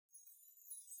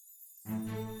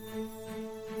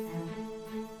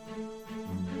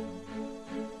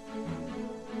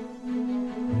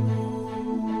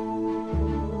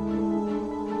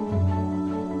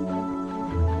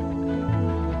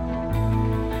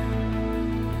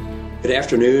Good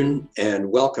afternoon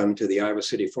and welcome to the Iowa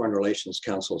City Foreign Relations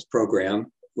Council's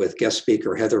program with guest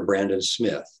speaker Heather Brandon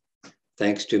Smith.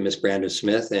 Thanks to Ms. Brandon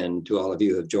Smith and to all of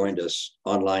you who have joined us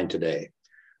online today.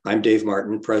 I'm Dave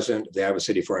Martin, President of the Iowa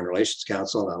City Foreign Relations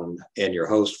Council and your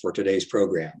host for today's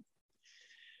program.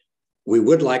 We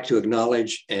would like to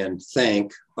acknowledge and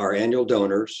thank our annual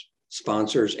donors,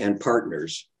 sponsors, and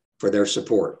partners for their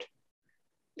support.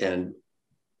 And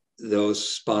those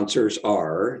sponsors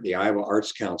are the Iowa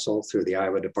Arts Council through the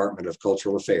Iowa Department of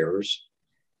Cultural Affairs,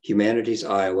 Humanities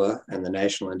Iowa and the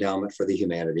National Endowment for the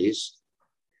Humanities,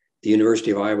 the University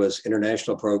of Iowa's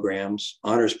International Programs,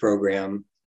 Honors Program,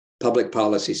 Public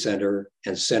Policy Center,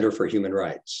 and Center for Human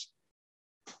Rights,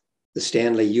 the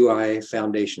Stanley UI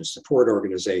Foundation Support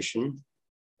Organization,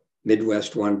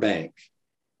 Midwest One Bank,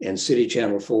 and City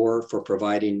Channel 4 for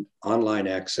providing online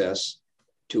access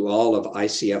to all of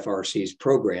ICFRC's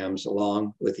programs,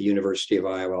 along with the University of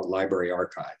Iowa Library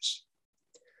Archives.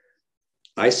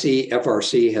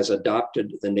 ICFRC has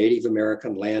adopted the Native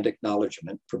American Land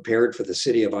Acknowledgement prepared for the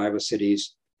City of Iowa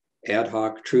City's Ad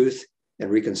Hoc Truth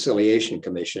and Reconciliation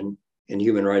Commission and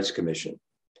Human Rights Commission.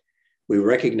 We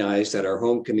recognize that our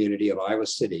home community of Iowa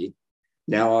City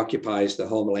now occupies the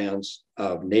homelands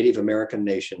of Native American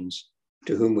nations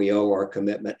to whom we owe our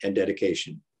commitment and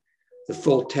dedication. The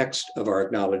full text of our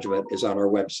acknowledgement is on our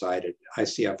website at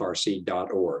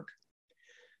icfrc.org.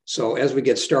 So as we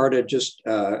get started, just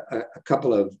a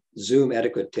couple of Zoom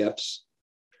etiquette tips.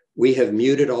 We have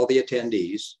muted all the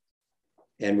attendees,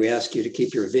 and we ask you to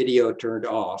keep your video turned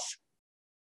off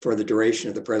for the duration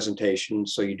of the presentation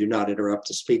so you do not interrupt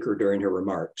the speaker during her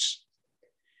remarks.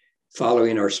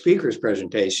 Following our speaker's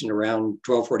presentation, around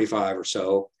 12:45 or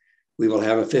so, we will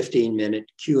have a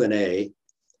 15-minute Q&A,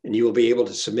 and you will be able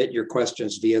to submit your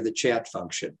questions via the chat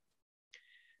function.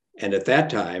 And at that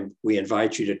time, we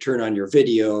invite you to turn on your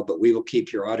video, but we will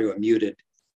keep your audio muted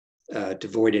to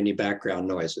avoid any background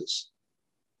noises.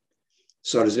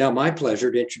 So it is now my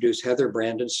pleasure to introduce Heather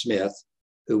Brandon Smith,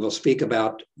 who will speak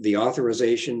about the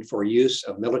authorization for use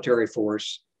of military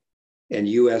force and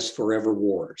U.S. forever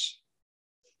wars.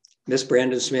 Ms.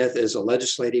 Brandon Smith is a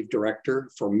legislative director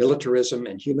for militarism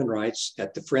and human rights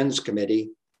at the Friends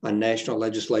Committee on National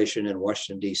Legislation in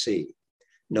Washington, D.C.,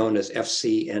 known as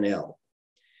FCNL.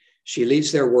 She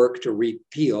leads their work to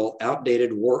repeal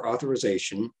outdated war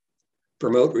authorization,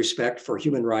 promote respect for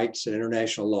human rights and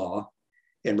international law,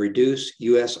 and reduce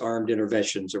U.S. armed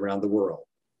interventions around the world.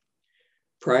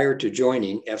 Prior to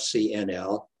joining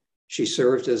FCNL, she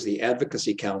served as the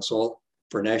Advocacy Council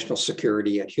for National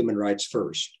Security at Human Rights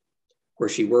First, where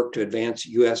she worked to advance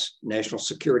U.S. national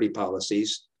security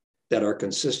policies that are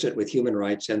consistent with human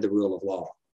rights and the rule of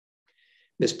law.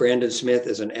 Ms. Brandon Smith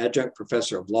is an adjunct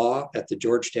professor of law at the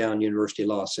Georgetown University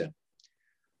Law Center.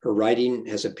 Her writing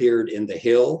has appeared in The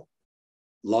Hill,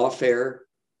 Lawfare,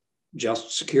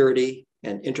 Just Security,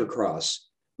 and Intercross,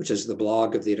 which is the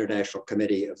blog of the International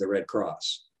Committee of the Red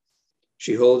Cross.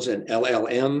 She holds an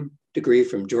LLM degree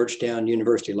from Georgetown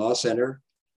University Law Center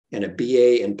and a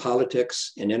BA in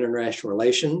Politics and International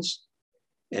Relations,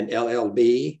 an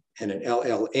LLB and an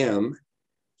LLM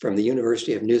from the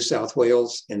University of New South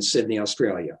Wales in Sydney,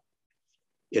 Australia.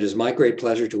 It is my great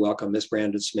pleasure to welcome Ms.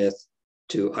 Brandon Smith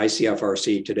to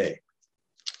ICFRC today.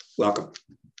 Welcome.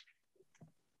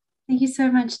 Thank you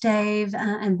so much, Dave,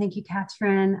 and thank you,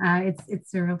 Catherine.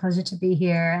 It's a real pleasure to be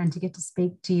here and to get to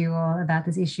speak to you all about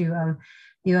this issue of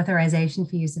the authorization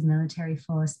for use of military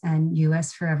force and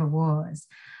US forever wars.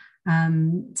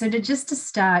 Just to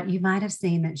start, you might have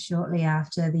seen that shortly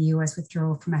after the US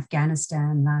withdrawal from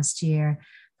Afghanistan last year,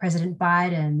 President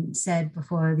Biden said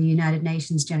before the United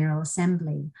Nations General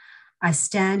Assembly, "I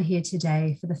stand here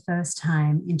today for the first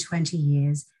time in 20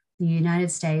 years. The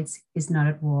United States is not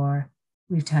at war.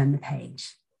 We've turned the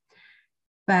page."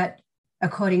 But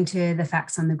according to the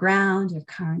facts on the ground of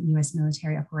current US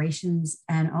military operations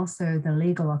and also the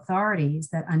legal authorities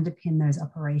that underpin those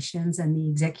operations and the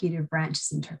executive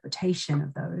branch's interpretation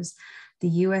of those, the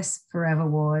US forever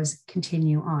wars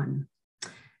continue on.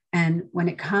 And when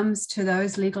it comes to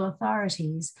those legal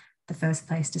authorities, the first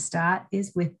place to start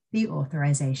is with the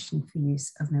authorization for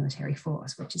use of military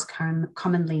force, which is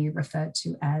commonly referred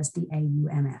to as the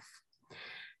AUMF.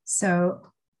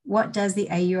 So what does the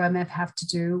AUMF have to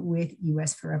do with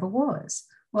US forever wars?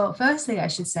 Well, firstly, I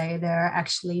should say there are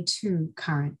actually two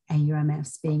current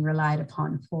AUMFs being relied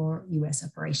upon for US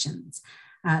operations.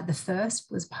 The first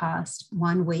was passed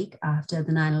 1 week after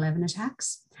the 9/11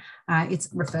 attacks. It's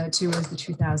referred to as the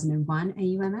 2001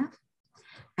 AUMF.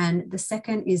 And the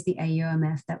second is the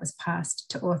AUMF that was passed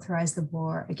to authorize the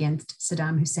war against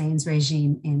Saddam Hussein's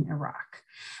regime in Iraq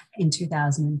in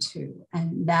 2002.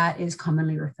 And that is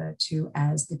commonly referred to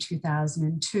as the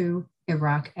 2002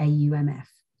 Iraq AUMF.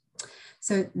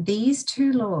 So these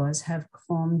two laws have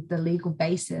formed the legal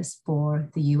basis for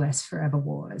the US forever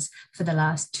wars for the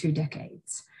last 2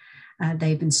 decades.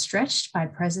 They've been stretched by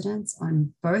presidents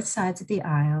on both sides of the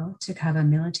aisle to cover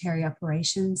military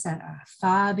operations that are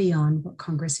far beyond what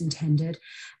Congress intended,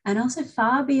 and also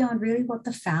far beyond really what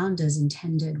the founders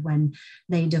intended when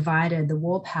they divided the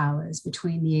war powers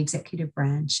between the executive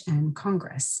branch and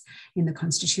Congress in the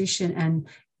Constitution. And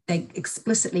they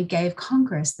explicitly gave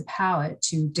Congress the power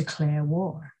to declare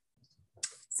war.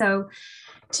 So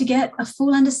to get a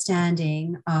full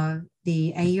understanding of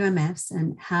the AUMFs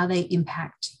and how they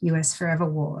impact US forever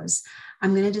wars,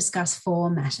 I'm going to discuss 4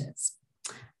 matters.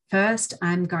 First,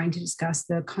 I'm going to discuss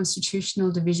the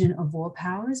constitutional division of war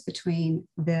powers between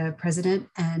the president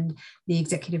and the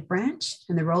executive branch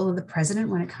and the role of the president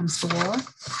when it comes to war.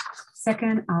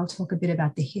 Second, I'll talk a bit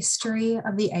about the history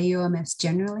of the AUMFs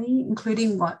generally,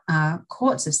 including what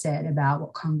courts have said about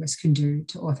what Congress can do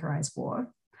to authorize war.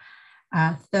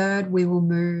 Third, we will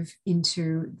move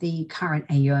into the current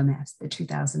AUMFs, the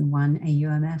 2001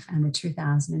 AUMF and the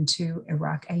 2002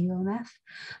 Iraq AUMF.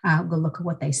 We'll look at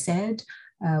what they said,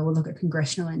 we'll look at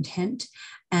congressional intent,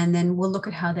 and then we'll look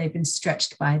at how they've been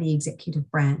stretched by the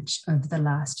executive branch over the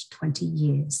last 20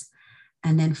 years.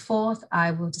 And then fourth,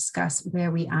 I will discuss where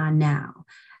we are now,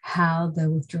 how the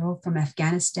withdrawal from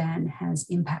Afghanistan has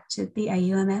impacted the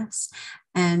AUMFs,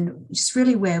 and just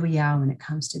really where we are when it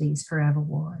comes to these forever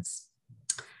wars.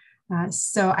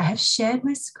 So I have shared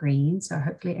my screen, so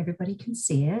hopefully everybody can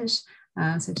see it.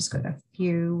 So just got a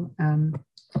few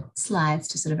slides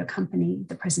to sort of accompany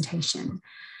the presentation.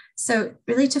 So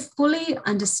really to fully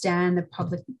understand the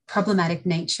problematic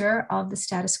nature of the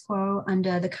status quo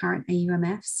under the current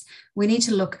AUMFs, we need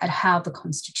to look at how the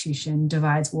Constitution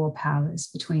divides war powers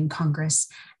between Congress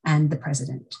and the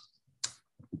president.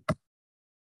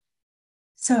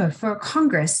 So for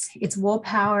Congress, its war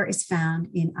power is found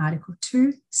in Article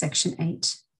 2, Section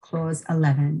 8, Clause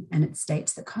 11, and it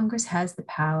states that Congress has the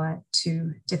power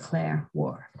to declare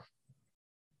war.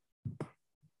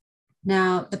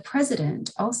 Now, the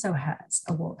president also has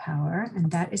a war power,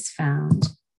 and that is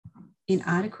found in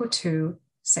Article 2,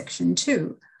 Section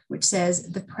 2, which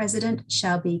says the president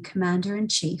shall be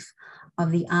commander-in-chief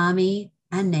of the Army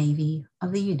and Navy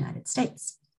of the United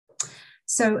States.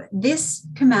 So this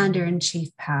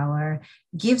commander-in-chief power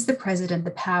gives the president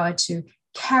the power to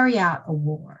carry out a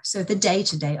war, so the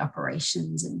day-to-day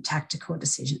operations and tactical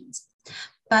decisions.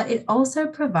 But it also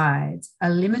provides a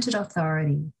limited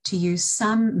authority to use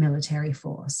some military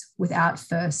force without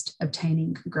first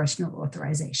obtaining congressional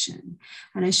authorization.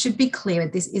 And it should be clear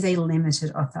that this is a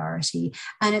limited authority,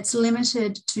 and it's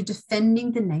limited to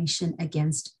defending the nation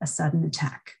against a sudden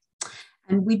attack.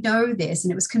 And we know this,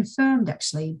 and it was confirmed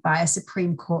actually by a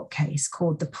Supreme Court case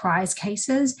called the Prize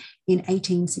Cases in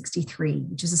 1863,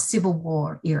 which is a Civil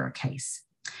War era case.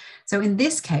 So in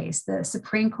this case, the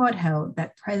Supreme Court held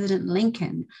that President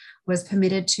Lincoln was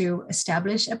permitted to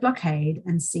establish a blockade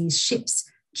and seize ships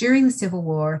during the Civil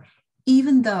War,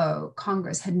 even though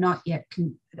Congress had not yet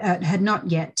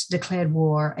declared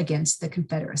war against the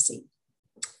Confederacy.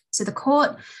 So the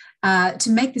court, to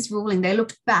make this ruling, they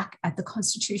looked back at the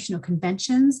constitutional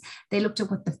conventions. They looked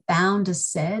at what the founders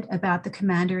said about the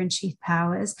commander-in-chief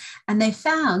powers, and they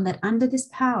found that under this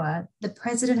power, the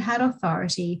president had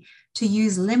authority to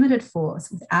use limited force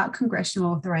without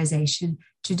congressional authorization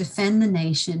to defend the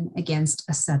nation against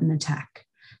a sudden attack.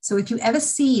 So if you ever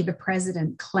see the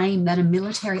president claim that a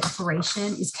military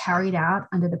operation is carried out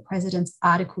under the president's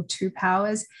Article 2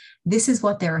 powers, this is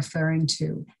what they're referring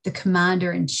to, the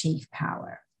commander-in-chief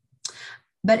power.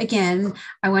 But again,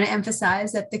 I want to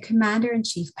emphasize that the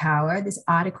commander-in-chief power, this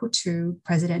Article 2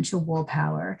 presidential war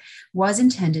power, was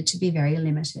intended to be very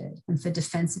limited and for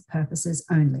defensive purposes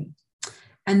only.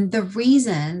 And the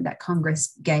reason that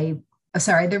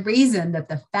the reason that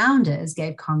the founders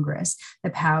gave Congress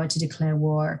the power to declare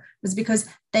war was because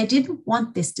they didn't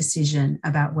want this decision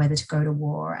about whether to go to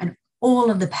war and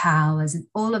all of the powers and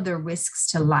all of the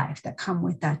risks to life that come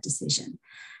with that decision.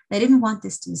 They didn't want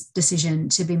this decision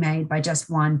to be made by just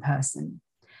one person.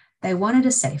 They wanted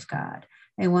a safeguard.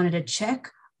 They wanted a check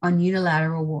on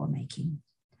unilateral war making.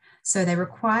 So they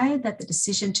required that the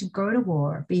decision to go to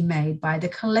war be made by the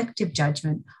collective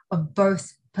judgment of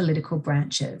both political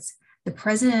branches. The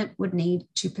president would need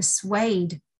to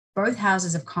persuade both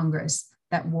houses of Congress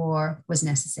that war was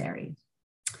necessary.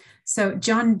 So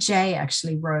John Jay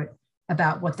actually wrote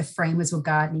about what the framers were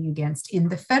guarding against in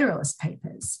the Federalist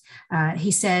Papers.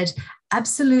 He said,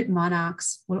 "Absolute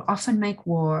monarchs will often make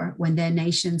war when their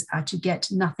nations are to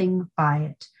get nothing by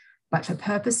it, but for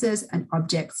purposes and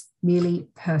objects merely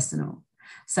personal,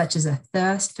 such as a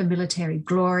thirst for military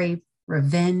glory,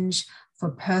 revenge, for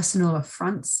personal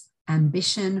affronts,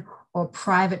 ambition, or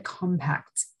private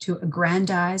compacts to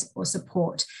aggrandize or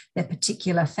support their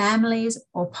particular families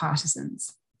or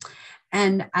partisans."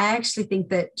 And I actually think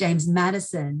that James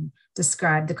Madison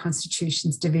described the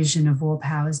Constitution's division of war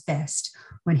powers best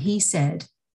when he said,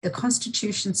 "The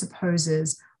Constitution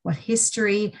supposes what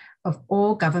history of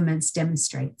all governments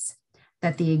demonstrates,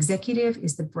 that the executive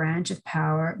is the branch of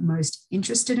power most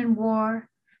interested in war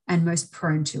and most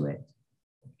prone to it.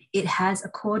 It has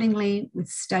accordingly, with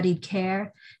studied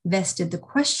care, vested the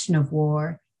question of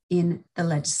war in the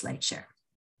legislature."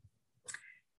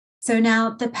 So now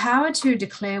the power to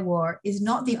declare war is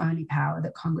not the only power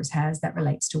that Congress has that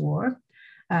relates to war.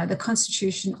 The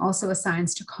Constitution also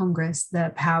assigns to Congress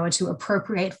the power to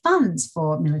appropriate funds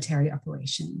for military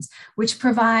operations, which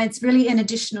provides really an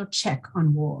additional check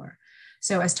on war.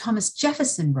 So as Thomas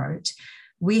Jefferson wrote,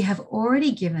 "We have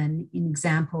already given, in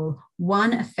example,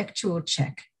 one effectual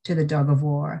check to the dog of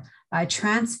war by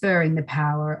transferring the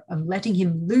power of letting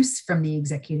him loose from the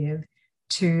executive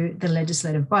to the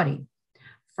legislative body,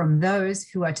 from those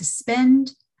who are to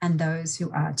spend and those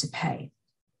who are to pay."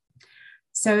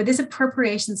 So this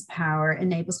appropriations power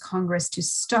enables Congress to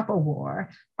stop a war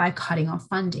by cutting off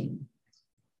funding.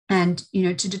 And,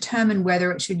 to determine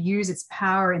whether it should use its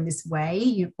power in this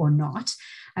way or not,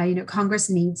 Congress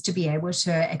needs to be able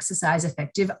to exercise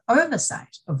effective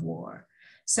oversight of war.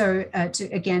 So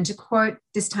to quote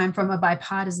this time from a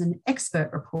bipartisan expert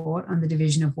report on the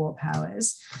division of war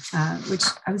powers, which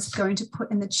I was going to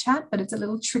put in the chat, but it's a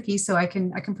little tricky, so I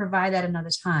can provide that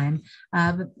another time.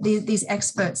 But these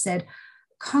experts said,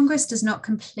 "Congress does not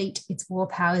complete its war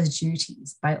powers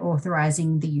duties by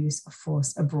authorizing the use of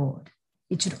force abroad.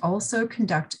 It should also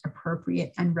conduct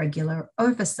appropriate and regular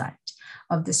oversight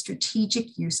of the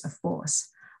strategic use of force,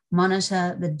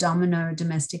 monitor the domino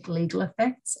domestic legal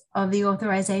effects of the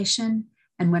authorization,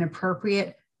 and when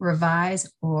appropriate, revise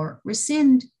or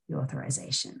rescind the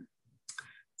authorization."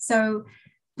 So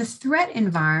the threat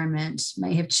environment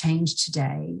may have changed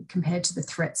today compared to the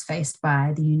threats faced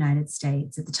by the United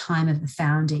States at the time of the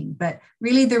founding, but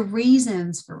really the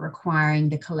reasons for requiring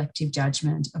the collective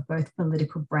judgment of both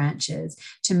political branches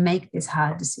to make this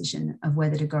hard decision of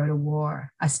whether to go to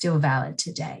war are still valid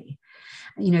today.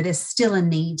 There's still a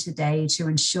need today to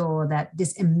ensure that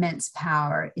this immense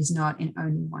power is not in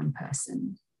only one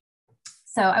person.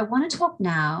 So I want to talk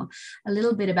now a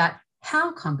little bit about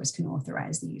how Congress can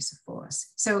authorize the use of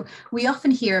force. So we often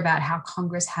hear about how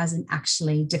Congress hasn't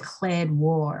actually declared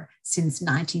war since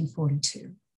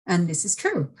 1942. And this is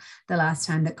true. The last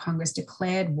time that Congress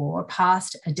declared war,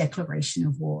 passed a declaration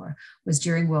of war, was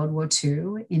during World War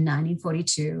II in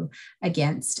 1942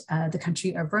 against the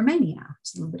country of Romania.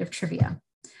 It's a little bit of trivia.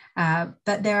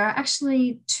 But there are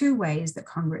actually two ways that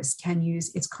Congress can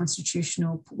use its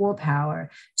constitutional war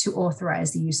power to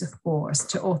authorize the use of force,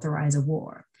 to authorize a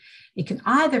war. It can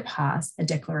either pass a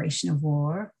declaration of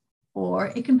war, or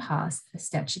it can pass a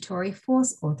statutory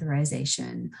force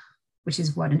authorization, which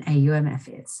is what an AUMF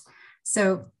is.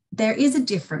 So there is a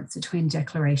difference between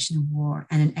declaration of war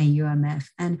and an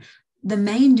AUMF. And the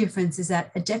main difference is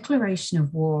that a declaration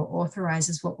of war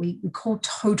authorizes what we call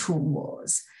total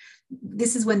wars.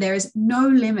 This is when there is no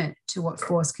limit to what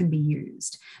force can be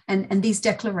used. And these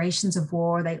declarations of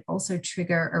war, they also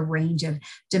trigger a range of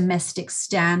domestic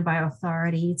standby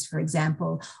authorities, for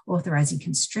example, authorizing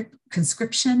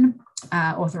conscription,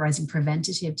 authorizing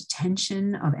preventative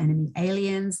detention of enemy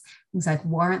aliens, things like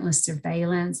warrantless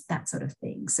surveillance, that sort of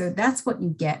thing. So that's what you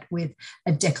get with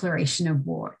a declaration of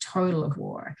war, total of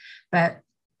war. But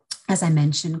as I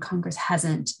mentioned, Congress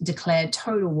hasn't declared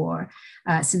total war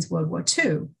since World War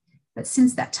II. But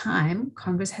since that time,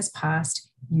 Congress has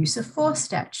passed use of force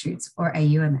statutes, or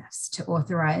AUMFs, to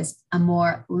authorize a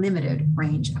more limited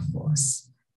range of force.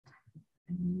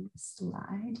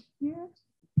 Slide here.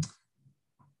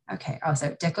 Okay,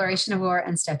 also declaration of war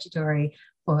and statutory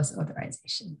force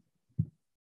authorization.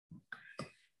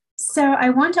 So I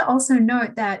want to also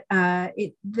note that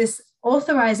this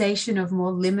authorization of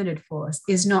more limited force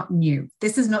is not new.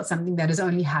 This is not something that has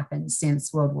only happened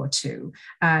since World War II.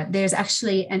 There's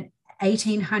actually an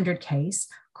 1800 case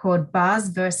called Bars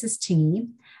versus Tingey.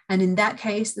 And in that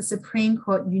case, the Supreme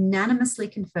Court unanimously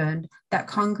confirmed that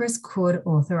Congress could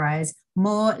authorize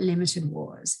more limited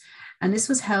wars. And this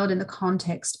was held in the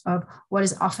context of what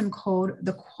is often called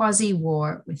the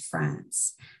quasi-war with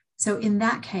France. So in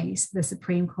that case, the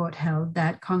Supreme Court held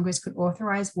that Congress could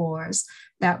authorize wars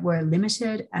that were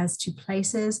limited as to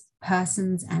places,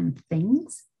 persons, and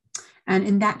things. And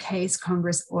in that case,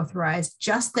 Congress authorized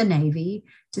just the Navy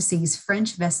to seize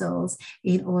French vessels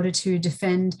in order to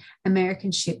defend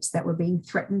American ships that were being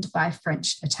threatened by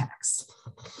French attacks.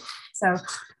 So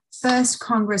first,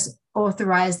 Congress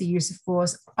authorized the use of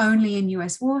force only in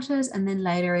US waters, and then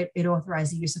later it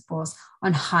authorized the use of force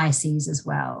on high seas as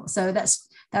well. So that's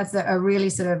a really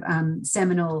sort of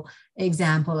seminal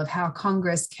example of how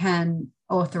Congress can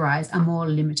authorize a more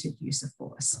limited use of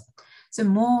force. So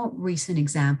more recent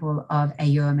example of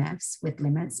AUMFs with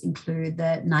limits include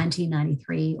the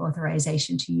 1993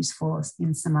 authorization to use force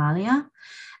in Somalia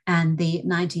and the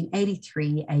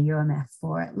 1983 AUMF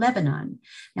for Lebanon.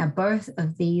 Now, both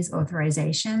of these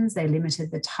authorizations, they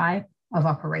limited the type of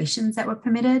operations that were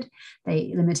permitted.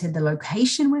 They limited the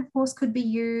location where force could be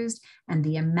used and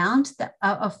the amount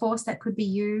of force that could be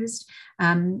used,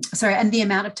 and the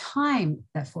amount of time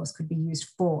that force could be used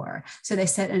for. So they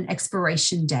set an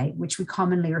expiration date, which we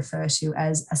commonly refer to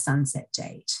as a sunset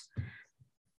date.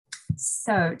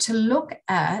 So to look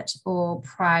at all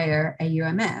prior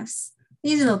AUMFs,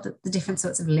 these are the different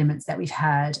sorts of limits that we've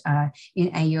had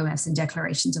in AUMFs and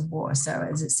declarations of war. So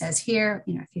as it says here,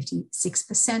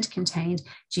 56% contained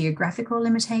geographical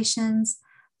limitations,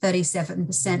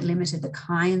 37% limited the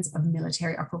kinds of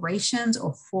military operations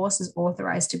or forces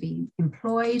authorized to be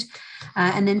employed,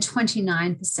 and then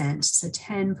 29%, so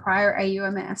 10 prior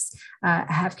AUMFs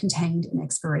have contained an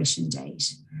expiration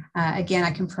date. Again, I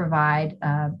can provide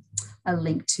a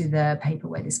link to the paper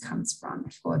where this comes from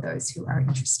for those who are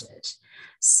interested.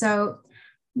 So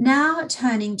now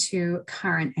turning to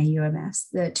current AUMFs,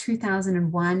 the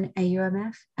 2001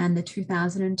 AUMF and the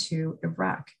 2002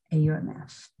 Iraq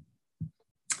AUMF.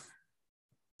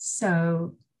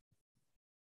 So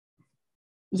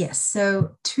yes,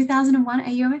 so 2001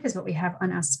 AUMF is what we have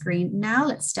on our screen now.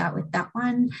 Let's start with that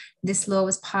one. This law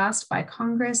was passed by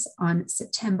Congress on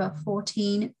September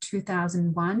 14,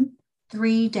 2001,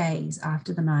 3 days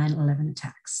after the 9/11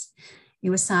 attacks. It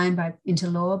was signed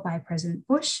into law by President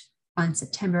Bush on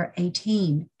September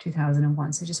 18,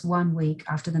 2001, so just 1 week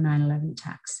after the 9/11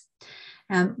 attacks.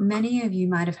 Many of you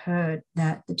might have heard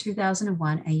that the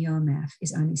 2001 AUMF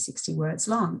is only 60 words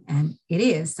long, and it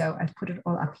is, so I've put it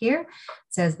all up here. It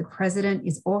says the president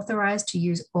is authorized to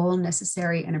use all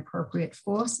necessary and appropriate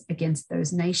force against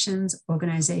those nations,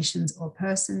 organizations, or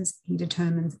persons he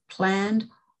determines planned,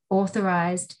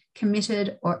 authorized,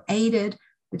 committed, or aided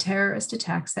the terrorist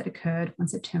attacks that occurred on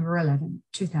September 11,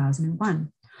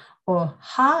 2001, or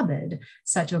harbored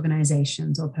such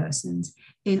organizations or persons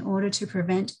in order to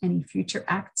prevent any future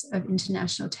acts of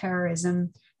international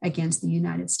terrorism against the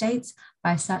United States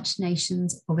by such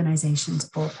nations, organizations,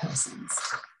 or persons.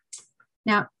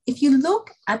 Now, if you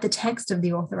look at the text of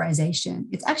the authorization,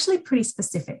 it's actually pretty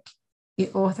specific.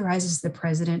 It authorizes the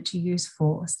president to use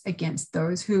force against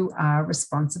those who are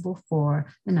responsible for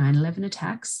the 9/11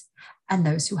 attacks and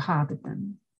those who harbored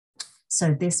them.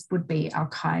 So this would be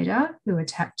Al-Qaeda, who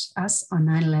attacked us on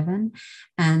 9/11,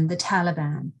 and the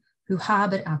Taliban, who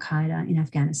harbored Al-Qaeda in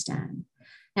Afghanistan.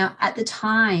 Now, at the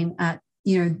time,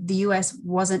 the US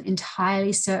wasn't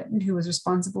entirely certain who was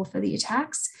responsible for the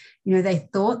attacks. They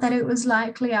thought that it was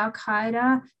likely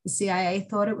Al-Qaeda. The CIA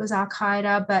thought it was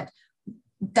Al-Qaeda, but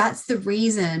that's the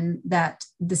reason that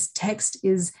this text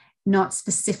is not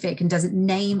specific and doesn't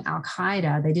name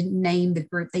Al-Qaeda. They didn't name the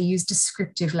group. They used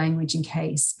descriptive language in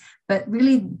case. But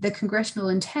really, the congressional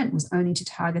intent was only to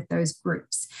target those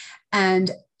groups.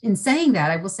 And in saying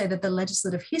that, I will say that the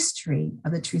legislative history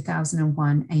of the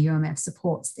 2001 AUMF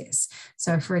supports this.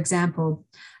 So, for example,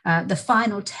 the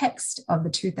final text of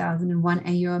the 2001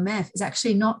 AUMF is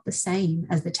actually not the same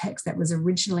as the text that was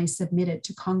originally submitted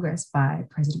to Congress by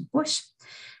President Bush.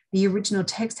 The original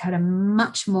text had a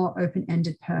much more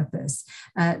open-ended purpose.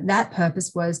 That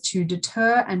purpose was to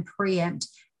deter and preempt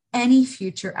any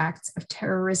future acts of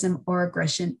terrorism or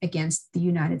aggression against the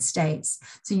United States.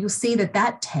 So you'll see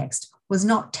that text was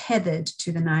not tethered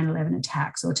to the 9/11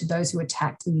 attacks or to those who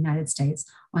attacked the United States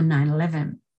on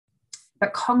 9/11.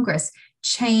 But Congress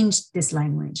changed this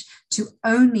language to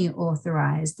only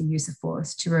authorize the use of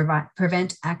force to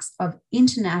prevent acts of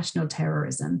international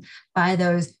terrorism by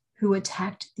those who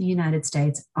attacked the United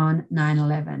States on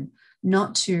 9/11,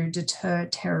 not to deter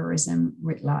terrorism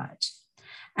writ large.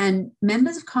 And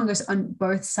members of Congress on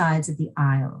both sides of the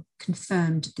aisle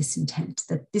confirmed this intent,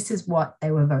 that this is what they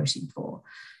were voting for.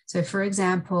 So, for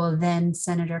example, then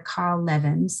Senator Carl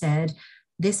Levin said,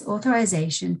 this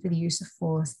authorization for the use of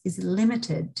force is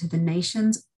limited to the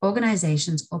nations,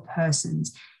 organizations, or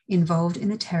persons involved in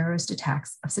the terrorist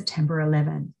attacks of September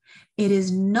 11. It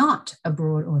is not a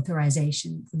broad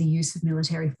authorization for the use of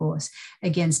military force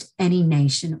against any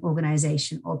nation,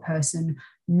 organization, or person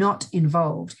not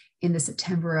involved in the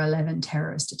September 11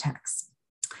 terrorist attacks.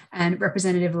 And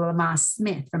Representative Lamar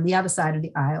Smith from the other side of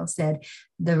the aisle said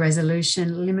the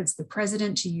resolution limits the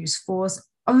president to use force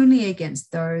only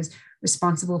against those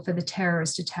responsible for the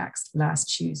terrorist attacks last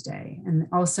Tuesday. And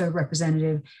also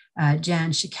Representative Jan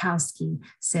Schakowsky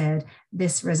said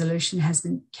this resolution has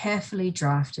been carefully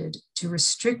drafted to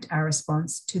restrict our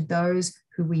response to those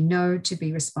who we know to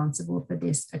be responsible for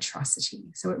this atrocity.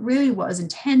 So it really was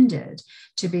intended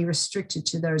to be restricted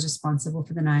to those responsible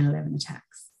for the 9/11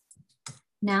 attacks.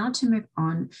 Now to move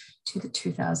on to the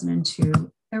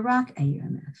 2002 Iraq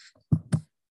AUMF.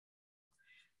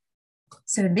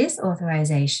 So this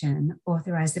authorization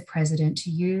authorized the president to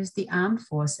use the armed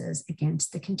forces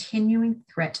against the continuing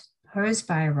threat posed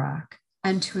by Iraq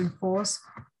and to enforce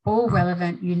all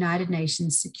relevant United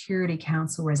Nations Security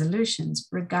Council resolutions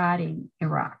regarding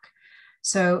Iraq.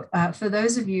 So for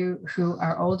those of you who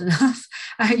are old enough,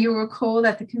 you'll recall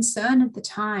that the concern at the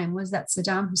time was that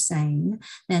Saddam Hussein,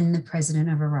 then the president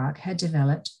of Iraq, had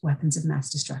developed weapons of mass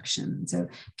destruction, so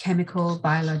chemical,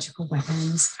 biological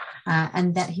weapons,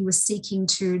 and that he was seeking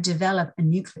to develop a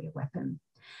nuclear weapon.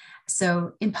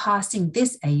 So in passing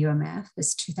this AUMF,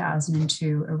 this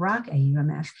 2002 Iraq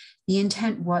AUMF, the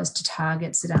intent was to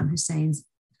target Saddam Hussein's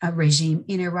regime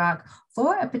in Iraq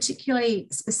for a particularly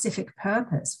specific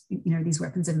purpose, these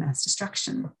weapons of mass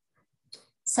destruction.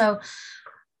 So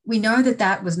we know that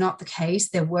that was not the case.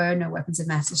 There were no weapons of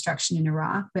mass destruction in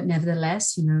Iraq, but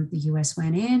nevertheless, the US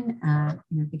went in,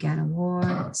 began a war,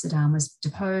 Saddam was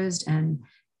deposed, and,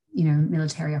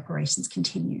 military operations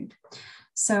continued.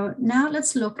 So now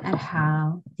let's look at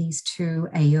how these two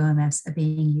AUMFs are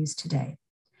being used today.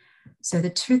 So the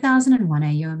 2001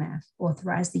 AUMF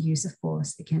authorized the use of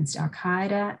force against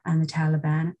al-Qaeda and the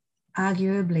Taliban,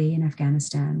 arguably in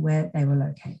Afghanistan, where they were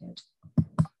located.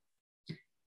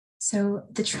 So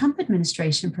the Trump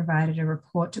administration provided a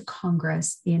report to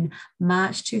Congress in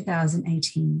March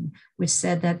 2018, which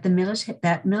said that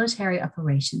that military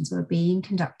operations were being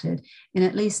conducted in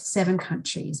at least 7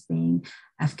 countries, being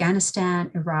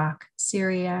Afghanistan, Iraq,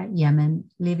 Syria,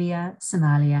 Yemen, Libya,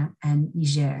 Somalia, and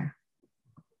Niger.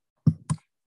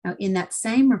 Now, in that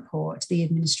same report, the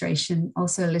administration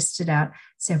also listed out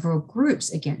several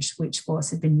groups against which force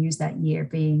had been used that year,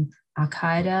 being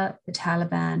al-Qaeda, the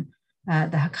Taliban,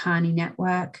 the Haqqani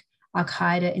Network,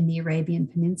 al-Qaeda in the Arabian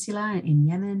Peninsula in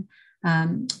Yemen,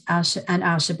 and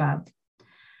al-Shabaab.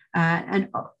 And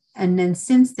then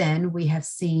since then, we have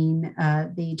seen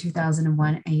the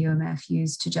 2001 AUMF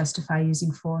used to justify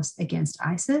using force against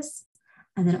ISIS,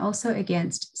 and then also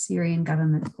against Syrian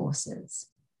government forces.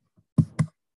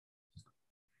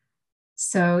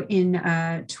 So in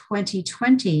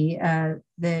 2020,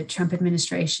 the Trump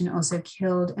administration also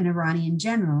killed an Iranian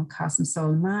general, Qasem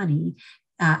Soleimani,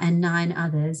 and 9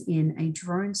 others in a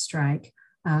drone strike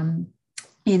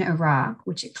in Iraq,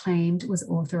 which it claimed was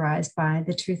authorized by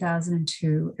the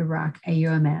 2002 Iraq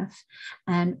AUMF,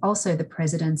 and also the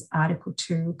president's Article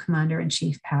 2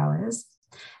 Commander-in-Chief powers.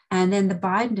 And then the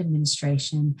Biden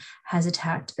administration has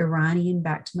attacked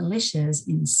Iranian-backed militias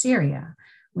in Syria,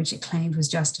 which it claimed was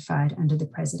justified under the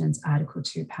president's Article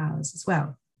 2 powers as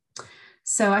well.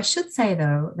 So I should say,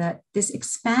 though, that this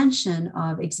expansion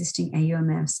of existing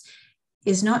AUMFs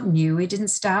is not new. It didn't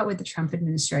start with the Trump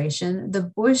administration. The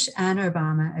Bush and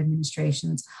Obama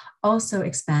administrations also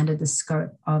expanded the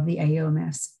scope of the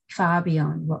AUMFs far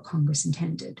beyond what Congress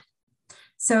intended.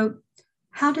 So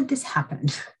how did this happen?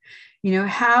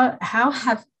 How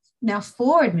have now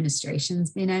 4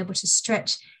 administrations been able to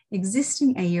stretch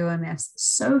existing AUMFs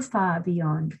so far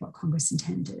beyond what Congress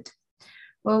intended?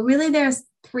 Well, really, there are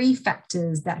 3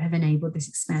 factors that have enabled this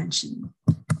expansion.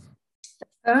 The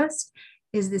first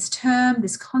is this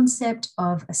concept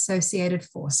of associated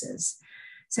forces.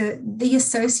 So the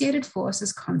associated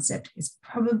forces concept is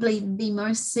probably the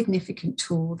most significant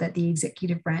tool that the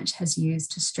executive branch has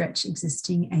used to stretch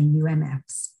existing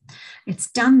AUMFs. It's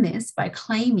done this by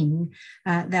claiming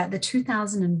that the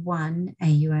 2001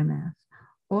 AUMF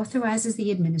authorizes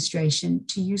the administration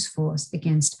to use force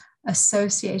against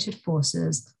associated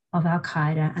forces of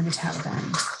al-Qaeda and the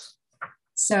Taliban.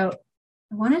 So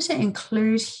I wanted to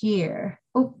include here,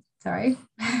 I'm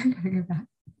gonna go back.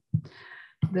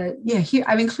 Here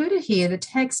I've included here the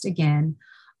text again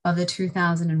of the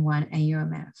 2001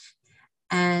 AUMF.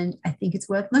 And I think it's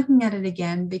worth looking at it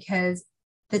again because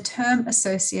the term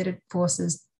associated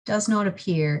forces does not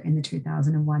appear in the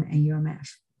 2001 AUMF.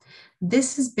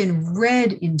 this has been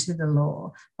read into the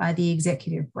law by the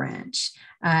executive branch.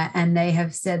 And they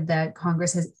have said that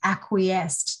Congress has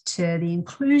acquiesced to the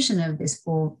inclusion of this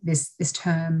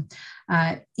term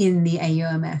in the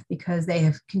AUMF because they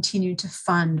have continued to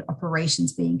fund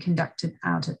operations being conducted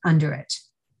under it.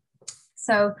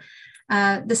 So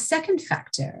the second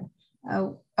factor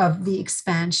of the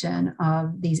expansion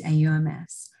of these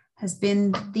AUMFs has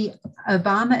been the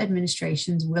Obama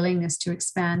administration's willingness to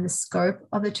expand the scope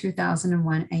of the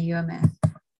 2001 AUMF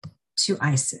to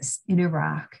ISIS in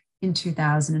Iraq in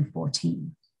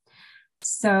 2014.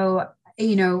 So,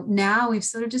 now we've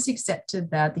sort of just accepted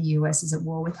that the US is at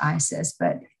war with ISIS.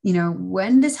 But,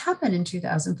 when this happened in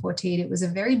 2014, it was a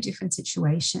very different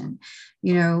situation.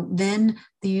 Then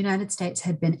the United States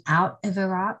had been out of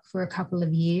Iraq for a couple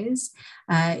of years.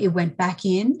 It went back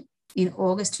in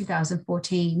August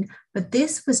 2014, but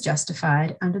this was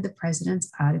justified under the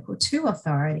president's Article 2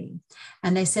 authority.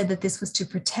 And they said that this was to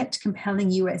protect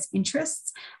compelling US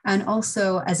interests and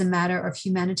also as a matter of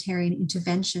humanitarian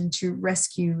intervention to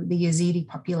rescue the Yazidi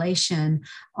population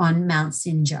on Mount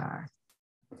Sinjar.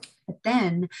 But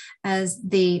then, as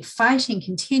the fighting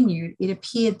continued, it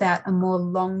appeared that a more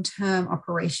long-term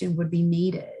operation would be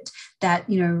needed, that,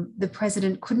 the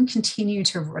president couldn't continue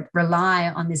to rely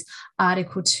on this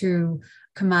Article 2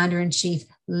 commander-in-chief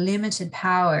limited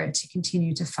power to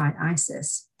continue to fight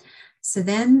ISIS. So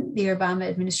then the Obama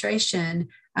administration,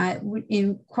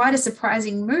 in quite a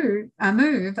surprising move,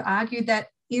 argued that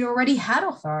it already had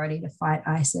authority to fight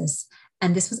ISIS.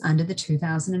 And this was under the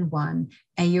 2001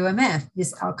 AUMF,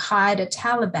 this Al-Qaeda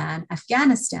Taliban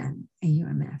Afghanistan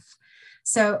AUMF.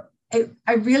 So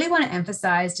I really want to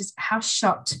emphasize just how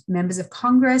shocked members of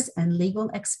Congress and legal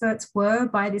experts were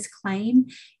by this claim.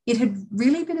 It had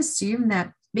really been assumed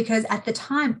that because at the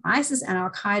time, ISIS and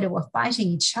Al-Qaeda were fighting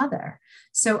each other.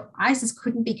 So ISIS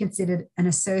couldn't be considered an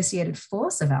associated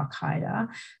force of Al-Qaeda.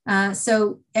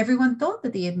 So everyone thought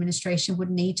that the administration would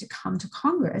need to come to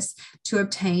Congress to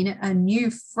obtain a new,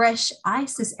 fresh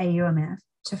ISIS AUMF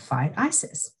to fight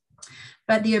ISIS.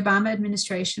 But the Obama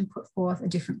administration put forth a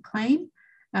different claim.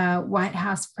 White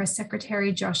House Press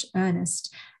Secretary Josh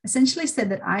Earnest essentially said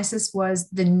that ISIS was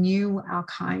the new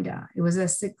Al-Qaeda. It was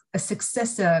a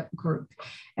successor group.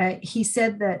 He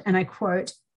said that, and I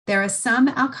quote, "There are some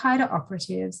Al-Qaeda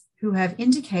operatives who have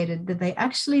indicated that they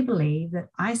actually believe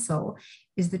that ISIL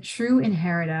is the true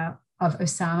inheritor of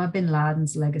Osama bin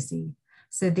Laden's legacy.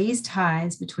 So these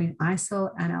ties between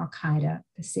ISIL and Al-Qaeda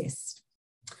persist."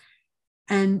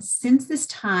 And since this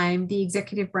time, the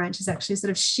executive branch has actually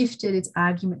sort of shifted its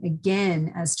argument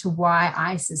again as to why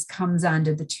ISIS comes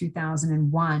under the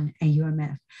 2001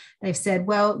 AUMF. They've said,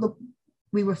 well, look,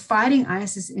 we were fighting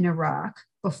ISIS in Iraq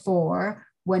before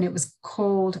when it was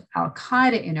called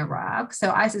Al-Qaeda in Iraq.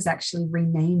 So ISIS actually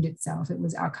renamed itself. It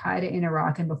was Al-Qaeda in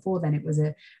Iraq, and before then it was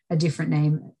a different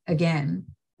name again.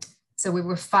 So we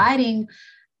were fighting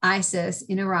ISIS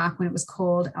in Iraq when it was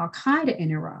called Al-Qaeda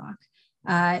in Iraq.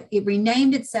 It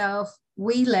renamed itself.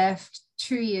 We left,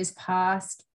 2 years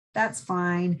passed. That's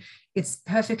fine. It's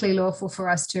perfectly lawful for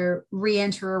us to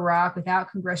re-enter Iraq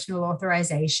without congressional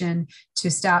authorization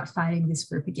to start fighting this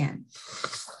group again.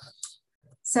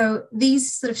 So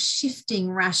these sort of shifting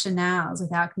rationales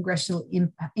without congressional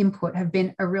input have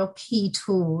been a real key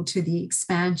tool to the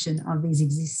expansion of these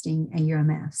existing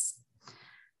AUMFs.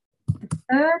 The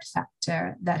third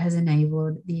factor that has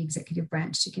enabled the executive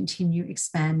branch to continue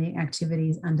expanding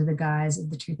activities under the guise of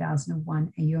the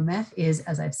 2001 AUMF is,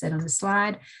 as I've said on the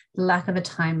slide, the lack of a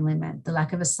time limit, the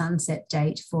lack of a sunset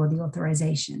date for the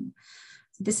authorization.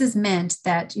 This has meant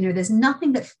that, there's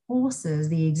nothing that forces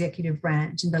the executive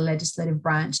branch and the legislative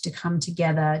branch to come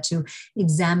together to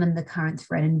examine the current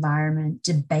threat environment,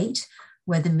 debate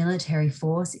whether military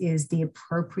force is the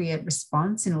appropriate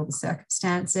response in all the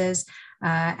circumstances,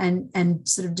 and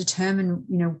sort of determine,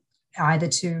 either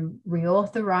to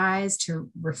reauthorize, to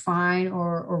refine,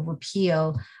 or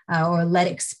repeal, or let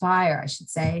expire, I should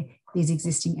say, these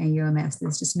existing AUMFs.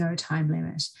 There's just no time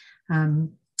limit.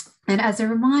 And as a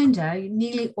reminder,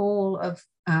 nearly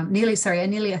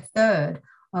a third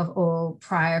of all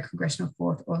prior congressional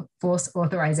force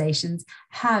authorizations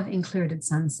have included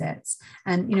sunsets.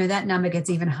 And, that number gets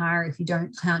even higher if you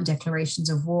don't count declarations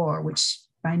of war, which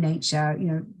by nature,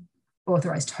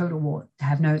 authorize total war to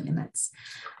have no limits.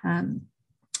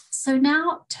 So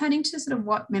now turning to sort of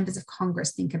what members of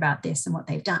Congress think about this and what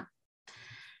they've done.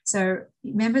 So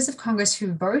members of Congress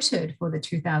who voted for the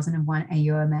 2001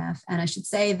 AUMF, and I should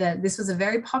say that this was a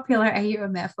very popular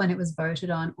AUMF when it was voted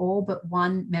on, all but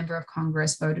one member of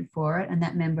Congress voted for it, and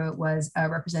that member was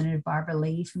Representative Barbara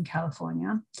Lee from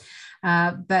California.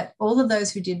 But all of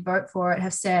those who did vote for it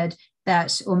have said,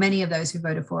 that, or many of those who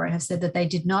voted for it have said that they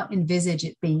did not envisage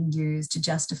it being used to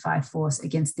justify force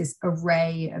against this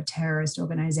array of terrorist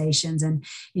organizations and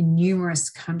in numerous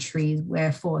countries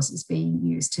where force is being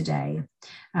used today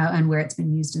and where it's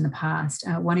been used in the past.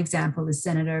 One example is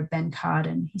Senator Ben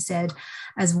Cardin. He said,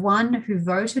 as one who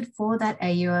voted for that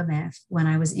AUMF when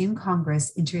I was in Congress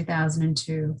in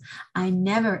 2002, I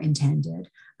never intended,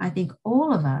 I think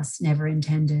all of us never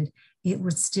intended, it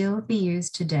would still be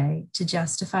used today to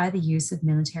justify the use of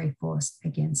military force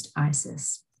against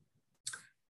ISIS.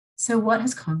 So what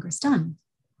has Congress done?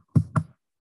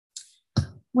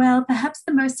 Well, perhaps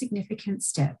the most significant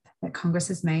step that Congress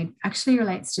has made actually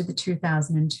relates to the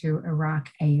 2002 Iraq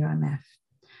AUMF.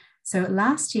 So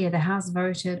last year, the House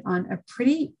voted on a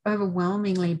pretty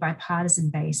overwhelmingly bipartisan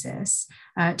basis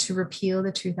to repeal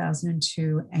the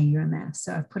 2002 AUMF.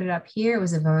 So I've put it up here. It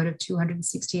was a vote of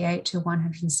 268 to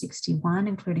 161,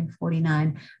 including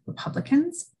 49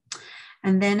 Republicans.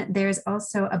 And then there's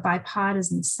also a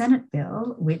bipartisan Senate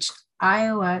bill, which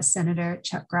Iowa Senator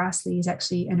Chuck Grassley is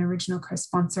actually an original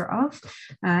co-sponsor of.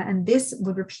 And this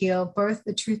would repeal both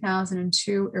the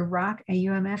 2002 Iraq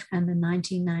AUMF and the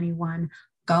 1991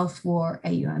 Gulf War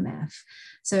AUMF.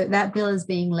 So that bill is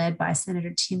being led by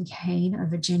Senator Tim Kaine of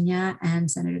Virginia and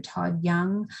Senator Todd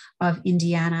Young of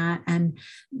Indiana. And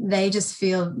they just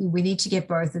feel we need to get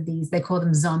both of these. They call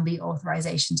them zombie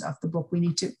authorizations off the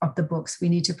books. We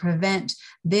need to prevent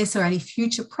this or any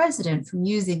future president from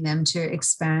using them to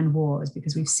expand wars,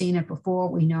 because we've seen it before.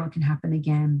 We know it can happen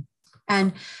again.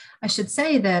 And I should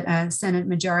say that Senate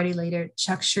Majority Leader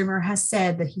Chuck Schumer has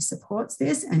said that he supports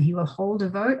this and he will hold a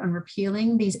vote on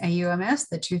repealing these AUMFs,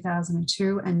 the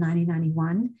 2002 and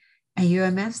 1991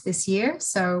 AUMFs this year.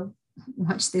 So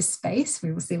watch this space.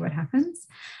 We will see what happens.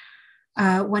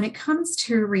 When it comes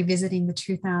to revisiting the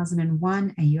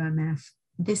 2001 AUMF,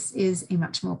 this is a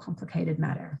much more complicated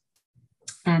matter,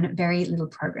 and very little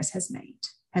progress has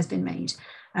been made.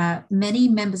 Many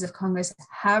members of Congress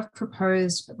have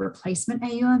proposed replacement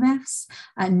AUMFs,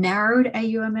 narrowed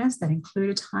AUMFs that include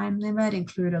a time limit,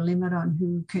 include a limit on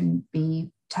who can be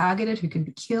targeted, who can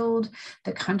be killed,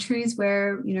 the countries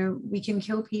where we can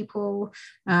kill people,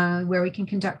 where we can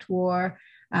conduct war.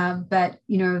 But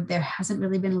there hasn't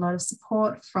really been a lot of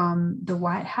support from the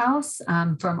White House,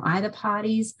 from either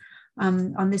parties,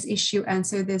 on this issue. And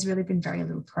so there's really been very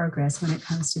little progress when it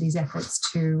comes to these efforts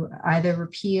to either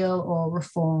repeal or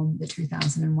reform the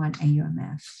 2001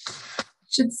 AUMF. I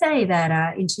should say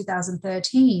that in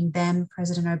 2013, then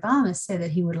President Obama said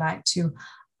that he would like to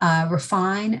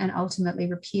refine and ultimately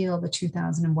repeal the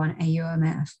 2001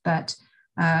 AUMF. But,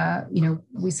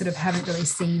 we sort of haven't really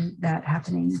seen that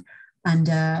happening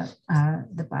under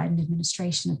the Biden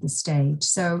administration at this stage.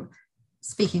 So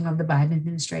speaking of the Biden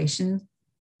administration,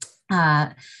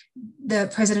 the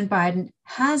President Biden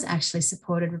has actually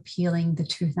supported repealing the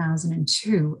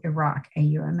 2002 Iraq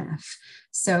AUMF.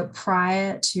 So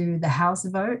prior to the House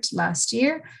vote last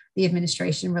year, the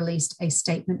administration released a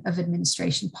statement of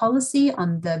administration policy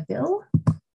on the bill.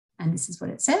 And this is what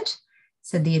it said. It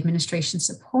said the administration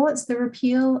supports the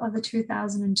repeal of the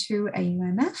 2002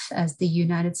 AUMF, as the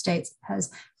United States has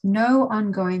no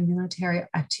ongoing military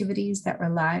activities that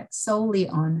rely solely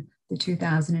on the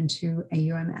 2002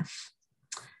 AUMF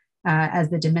as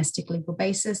the domestic legal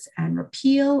basis, and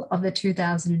repeal of the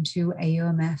 2002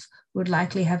 AUMF would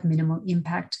likely have minimal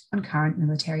impact on current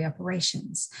military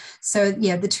operations. So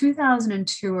yeah, the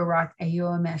 2002 Iraq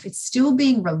AUMF, it's still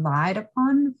being relied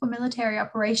upon for military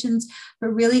operations, but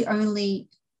really only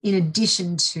in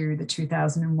addition to the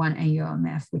 2001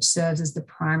 AUMF, which serves as the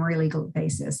primary legal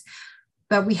basis.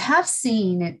 But we have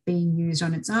seen it being used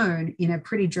on its own in a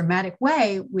pretty dramatic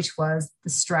way, which was the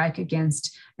strike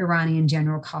against Iranian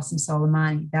General Qasem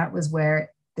Soleimani. That was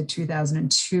where the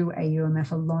 2002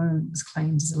 AUMF alone was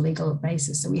claimed as a legal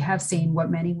basis. So we have seen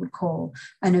what many would call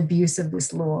an abuse of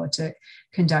this law to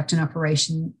conduct an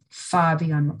operation far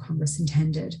beyond what Congress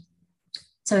intended.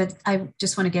 So I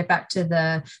just want to get back to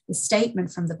the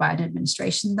statement from the Biden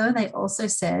administration, though. They also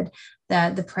said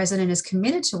that the president is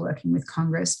committed to working with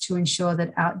Congress to ensure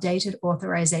that outdated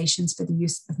authorizations for the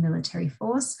use of military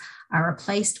force are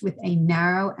replaced with a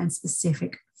narrow and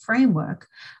specific framework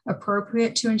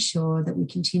appropriate to ensure that we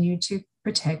continue to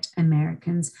protect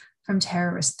Americans from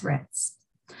terrorist threats.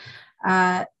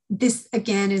 This,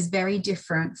 again, is very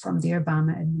different from the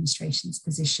Obama administration's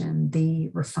position, the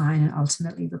refine and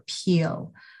ultimately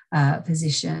repeal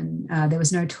position. There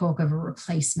was no talk of a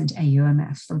replacement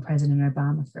AUMF from President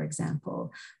Obama, for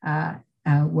example,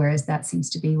 whereas that seems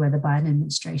to be where the Biden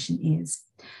administration is.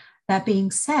 That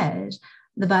being said,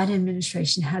 the Biden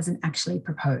administration hasn't actually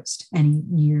proposed any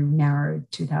new narrowed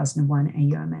 2001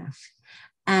 AUMF.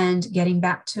 And getting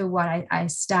back to what I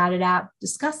started out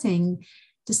discussing,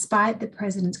 despite the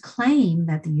president's claim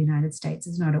that the United States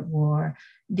is not at war,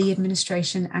 the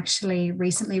administration actually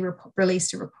recently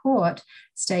released a report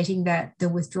stating that the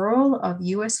withdrawal of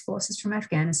US forces from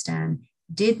Afghanistan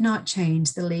did not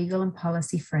change the legal and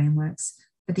policy frameworks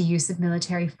for the use of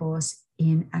military force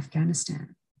in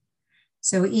Afghanistan.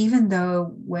 So even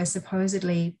though we're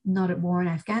supposedly not at war in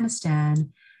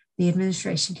Afghanistan, the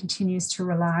administration continues to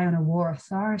rely on a war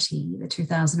authority, the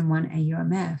 2001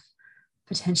 AUMF,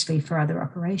 potentially for other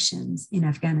operations in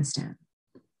Afghanistan.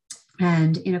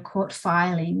 And in a court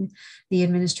filing, the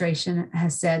administration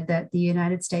has said that the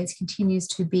United States continues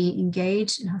to be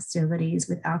engaged in hostilities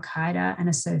with al-Qaeda and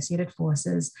associated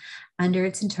forces under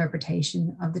its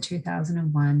interpretation of the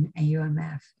 2001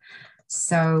 AUMF.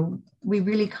 So we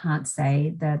really can't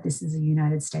say that this is a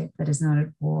United States that is not at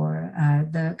war.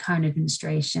 The current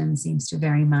administration seems to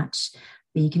very much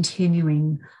be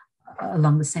continuing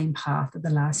along the same path of the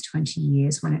last 20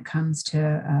 years when it comes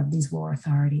to these war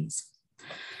authorities.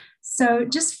 So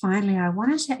just finally, I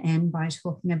wanted to end by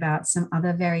talking about some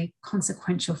other very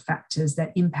consequential factors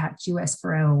that impact US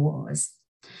forever wars.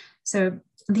 So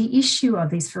the issue of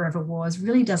these forever wars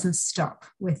really doesn't stop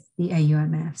with the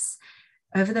AUMFs.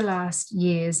 Over the last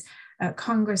years,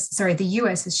 the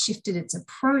US has shifted its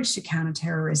approach to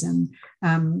counterterrorism.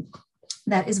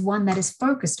 That is one that is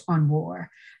focused on war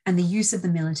and the use of the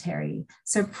military.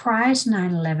 So prior to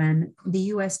 9/11, the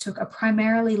US took a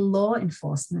primarily law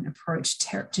enforcement approach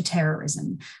to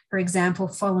terrorism. For example,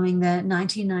 following the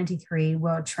 1993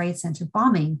 World Trade Center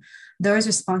bombing, those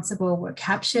responsible were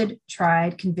captured,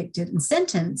 tried, convicted, and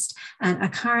sentenced, and are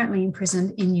currently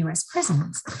imprisoned in US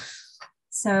prisons.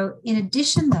 So in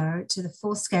addition, though, to the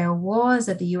full-scale wars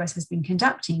that the US has been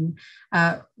conducting,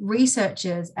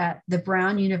 researchers at the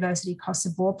Brown University Cost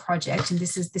of War Project, and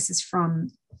this is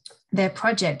from their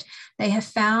project, they have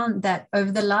found that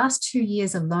over the last 2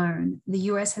 years alone, the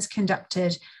US has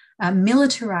conducted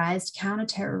militarized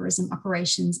counterterrorism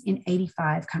operations in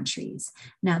 85 countries.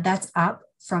 Now, that's up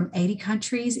from 80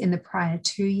 countries in the prior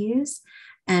 2 years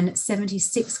and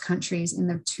 76 countries in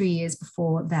the 2 years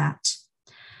before that.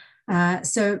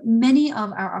 So many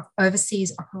of our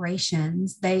overseas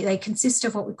operations, they consist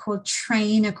of what we call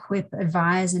train, equip,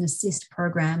 advise, and assist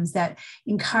programs that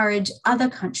encourage other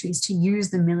countries to use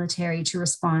the military to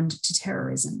respond to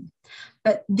terrorism.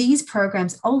 But these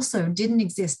programs also didn't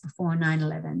exist before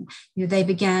 9/11. They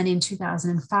began in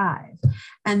 2005.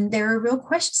 And there are real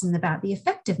questions about the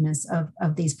effectiveness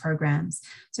of these programs.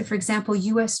 So for example,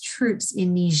 US troops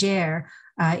in Niger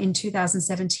in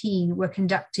 2017 were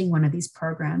conducting one of these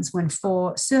programs when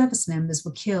 4 service members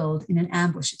were killed in an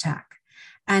ambush attack.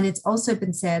 And it's also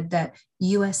been said that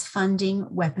US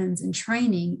funding, weapons, and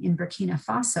training in Burkina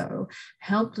Faso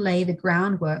helped lay the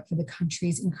groundwork for the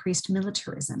country's increased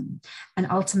militarism and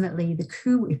ultimately the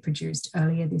coup it produced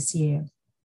earlier this year.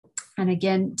 And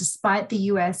again, despite the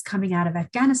US coming out of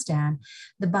Afghanistan,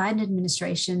 the Biden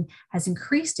administration has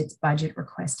increased its budget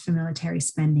request for military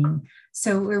spending.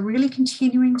 So we're really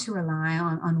continuing to rely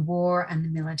on war and the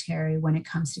military when it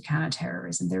comes to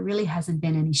counterterrorism. There really hasn't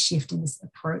been any shift in this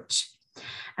approach.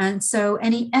 And so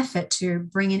any effort to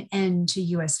bring an end to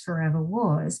US forever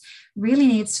wars really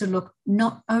needs to look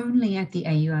not only at the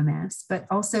AUMFs, but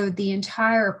also the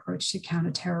entire approach to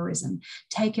counterterrorism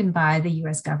taken by the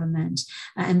US government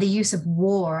and the use of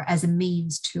war as a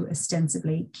means to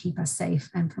ostensibly keep us safe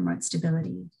and promote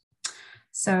stability.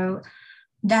 So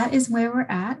that is where we're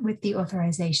at with the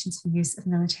authorizations for use of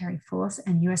military force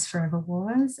and US forever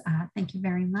wars. Thank you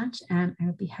very much. And I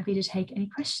would be happy to take any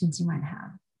questions you might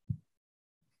have.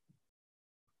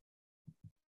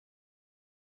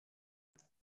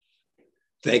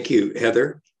 Thank you,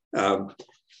 Heather.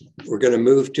 We're going to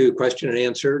move to question and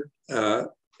answer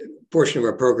portion of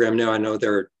our program now. I know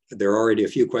there are already a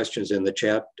few questions in the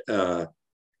chat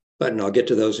button. I'll get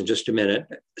to those in just a minute.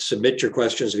 Submit your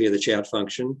questions via the chat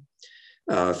function.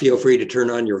 Feel free to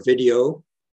turn on your video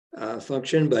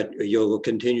function, but you'll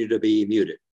continue to be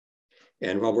muted.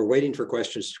 And while we're waiting for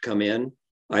questions to come in,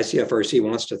 ICFRC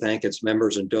wants to thank its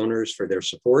members and donors for their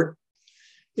support.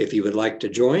 If you would like to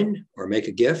join or make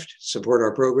a gift, support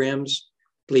our programs,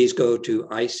 please go to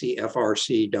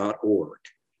icfrc.org.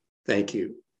 Thank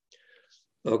you.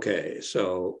 Okay,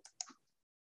 so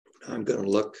I'm going to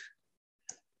look.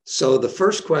 So the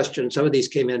first question, some of these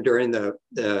came in during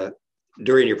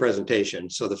during your presentation.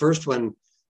 So the first one,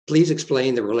 please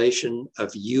explain the relation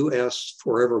of US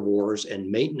forever wars and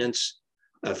maintenance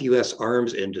of US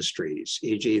arms industries,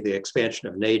 e.g. the expansion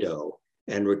of NATO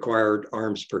and required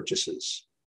arms purchases.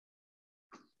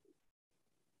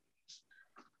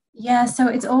 Yeah, so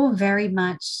it's all very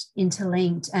much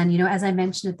interlinked. And, as I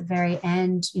mentioned at the very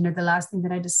end, the last thing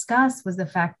that I discussed was the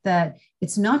fact that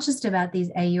it's not just about these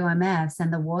AUMFs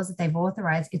and the wars that they've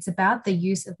authorized, it's about the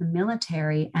use of the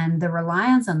military and the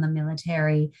reliance on the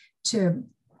military to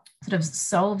sort of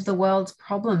solve the world's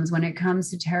problems when it comes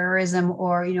to terrorism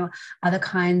or, other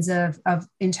kinds of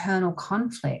internal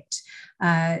conflict.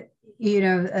 The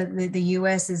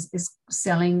US is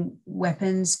selling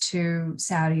weapons to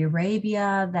Saudi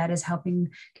Arabia. That is helping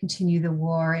continue the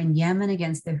war in Yemen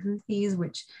against the Houthis,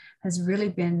 which has really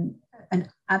been an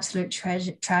absolute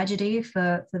tragedy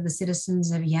for the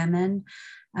citizens of Yemen.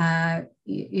 When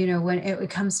it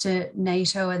comes to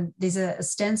NATO, and these are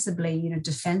ostensibly,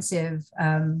 defensive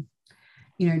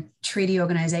treaty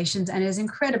organizations, and it is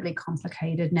incredibly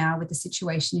complicated now with the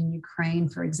situation in Ukraine,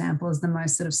 for example, is the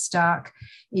most sort of stark,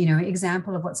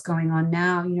 example of what's going on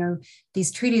now.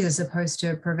 These treaties are supposed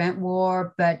to prevent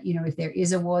war, but, if there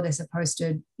is a war, they're supposed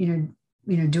to,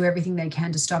 do everything they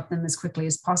can to stop them as quickly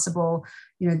as possible.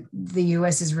 The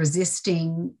US is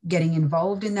resisting getting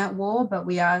involved in that war, but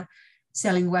we are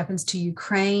selling weapons to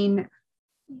Ukraine.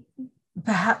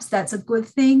 Perhaps that's a good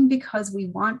thing because we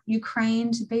want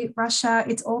Ukraine to beat Russia.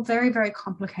 It's all very, very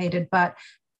complicated, but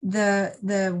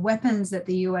the weapons that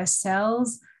the US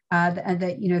sells,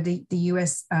 the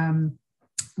US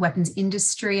weapons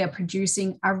industry are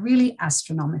producing are really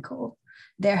astronomical.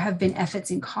 There have been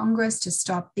efforts in Congress to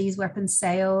stop these weapons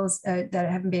sales that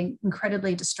have been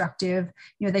incredibly destructive.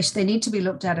 They need to be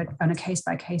looked at on a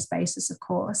case-by-case basis, of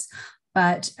course.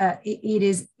 But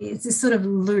it's this sort of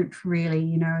loop,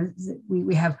 really.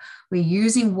 We're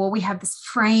using war. We have this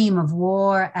frame of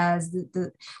war as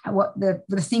the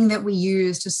thing that we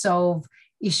use to solve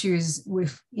issues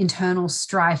with internal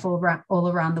strife all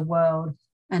around the world.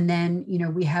 And then,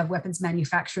 we have weapons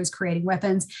manufacturers creating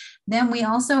weapons. Then we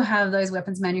also have those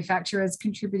weapons manufacturers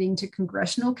contributing to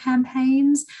congressional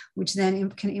campaigns, which then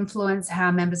can influence how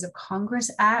members of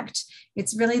Congress act.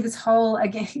 It's really this whole,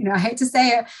 again, I hate to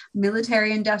say a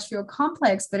military industrial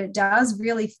complex, but it does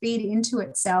really feed into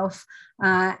itself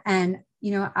and,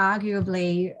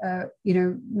 arguably,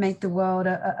 make the world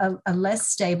a less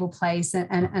stable place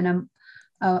and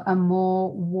a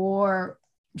more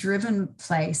war-driven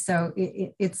place. So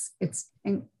it's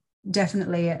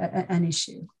definitely an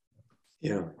issue.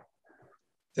 Yeah,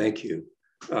 thank you.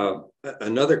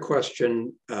 Another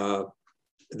question,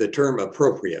 the term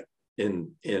appropriate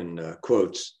in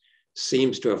quotes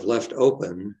seems to have left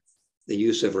open the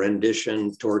use of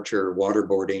rendition, torture,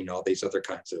 waterboarding, all these other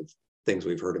kinds of things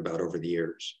we've heard about over the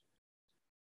years.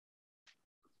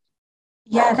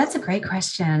 Yeah, that's a great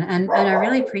question. And I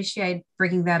really appreciate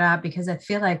bringing that up because I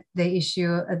feel like the issue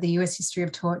of the US history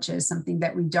of torture is something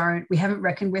that we haven't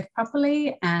reckoned with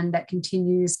properly, and that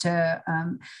continues to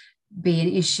be an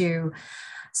issue.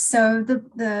 So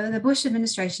the Bush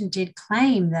administration did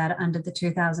claim that under the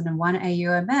 2001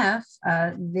 AUMF,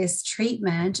 this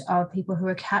treatment of people who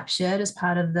were captured as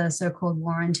part of the so-called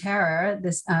war on terror,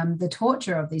 the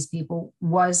torture of these people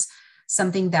was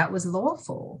something that was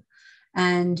lawful.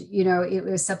 And, it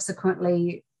was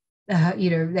subsequently,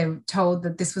 they were told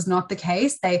that this was not the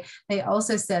case. They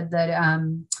also said that,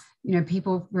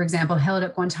 people, for example, held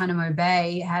at Guantanamo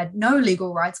Bay had no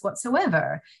legal rights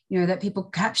whatsoever, that people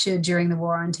captured during the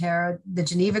war on terror, the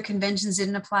Geneva Conventions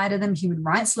didn't apply to them, human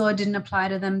rights law didn't apply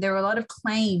to them. There were a lot of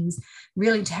claims,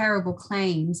 really terrible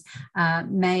claims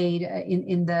made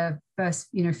in the first,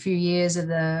 few years of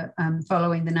the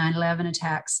following the 9/11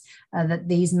 attacks that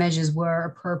these measures were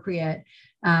appropriate.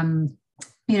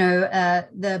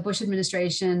 The Bush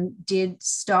administration did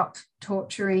stop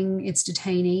torturing its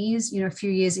detainees, a few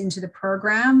years into the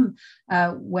program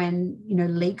when,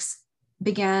 leaks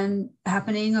began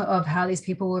happening of how these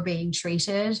people were being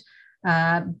treated.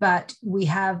 But we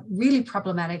have really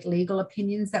problematic legal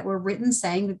opinions that were written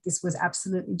saying that this was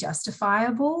absolutely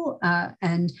justifiable.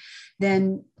 And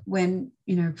then when,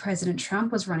 President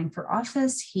Trump was running for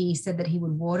office, he said that he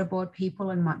would waterboard people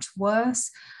and much worse.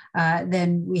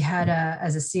 Then we had,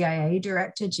 as a CIA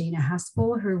director, Gina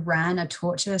Haspel, who ran a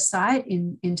torture site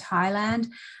in Thailand.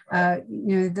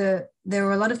 There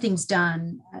were a lot of things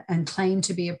done and claimed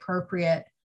to be appropriate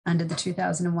under the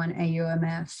 2001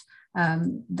 AUMF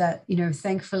that,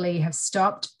 thankfully have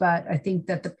stopped. But I think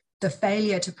that the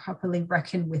failure to properly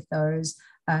reckon with those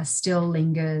still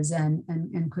lingers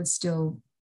and could still,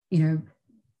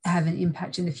 have an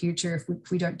impact in the future if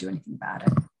we don't do anything about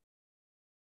it.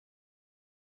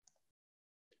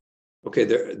 Okay,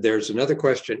 there's another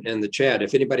question in the chat.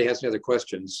 If anybody has any other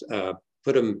questions,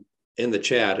 put them in the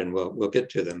chat and we'll get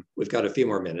to them. We've got a few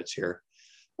more minutes here.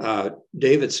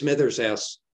 David Smithers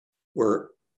asks,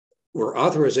 were were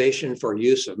authorization for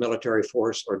use of military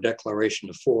force or declaration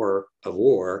of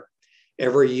war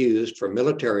ever used for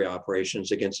military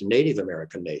operations against Native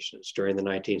American nations during the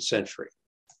 19th century?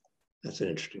 That's an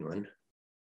interesting one.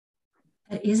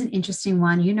 That is an interesting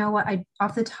one. You know what?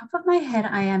 Off the top of my head,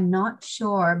 I am not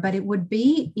sure, but it would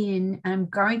be in, and I'm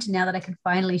going to, now that I can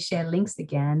finally share links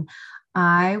again,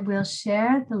 I will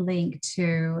share the link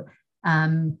to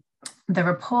the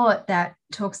report that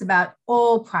talks about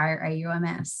all prior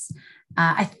AUMFs.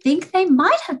 I think they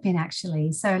might have been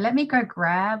actually. So let me go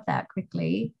grab that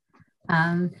quickly.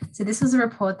 So this was a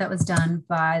report that was done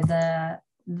by the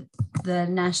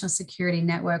National Security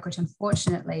Network, which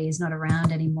unfortunately is not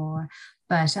around anymore,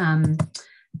 but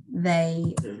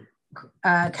they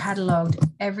catalogued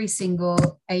every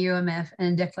single AUMF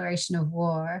and declaration of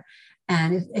war.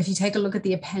 And if you take a look at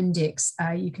the appendix,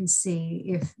 you can see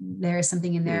if there is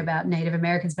something in there about Native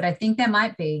Americans, but I think there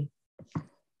might be.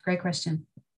 Great question.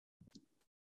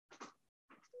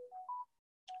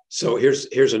 So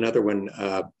here's another one.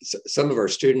 Some of our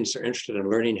students are interested in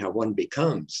learning how one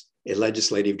becomes a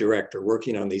legislative director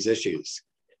working on these issues.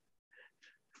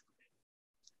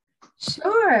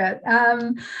 Sure.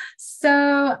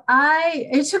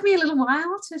 It took me a little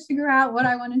while to figure out what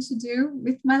I wanted to do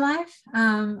with my life.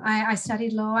 I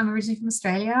studied law. I'm originally from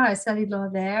Australia. I studied law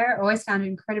there. Always found it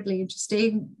incredibly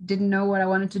interesting. Didn't know what I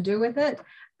wanted to do with it.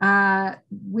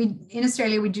 In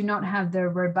Australia, we do not have the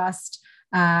robust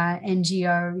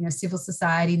NGO, civil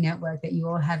society network that you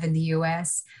all have in the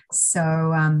US.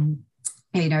 So,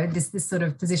 this sort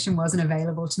of position wasn't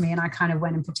available to me, and I kind of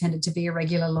went and pretended to be a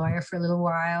regular lawyer for a little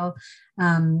while.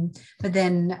 But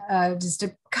then, just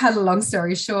to cut a long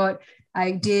story short,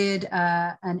 I did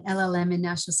an LLM in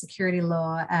national security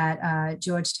law at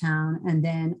Georgetown, and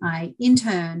then I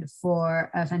interned for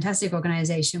a fantastic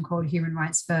organization called Human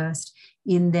Rights First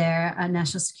in their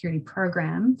national security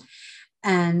program.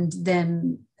 And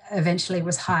then eventually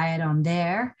was hired on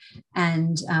there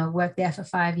and worked there for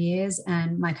 5 years.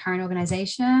 And my current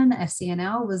organization,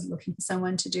 FCNL, was looking for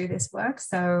someone to do this work.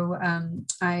 So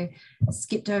I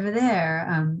skipped over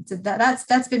there. So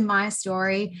that's been my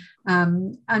story.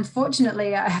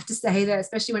 Unfortunately, I have to say that,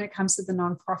 especially when it comes to the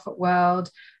nonprofit world,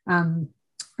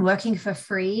 working for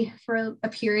free for a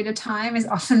period of time is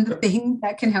often the thing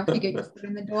that can help you get your foot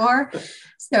in the door.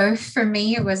 So for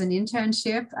me, it was an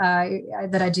internship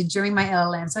that I did during my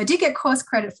LLM. So I did get course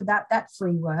credit for that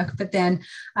free work, but then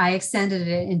I extended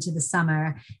it into the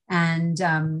summer, and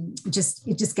it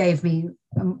just gave me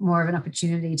more of an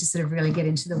opportunity to sort of really get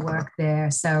into the work there.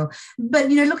 So, but,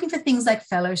 looking for things like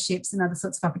fellowships and other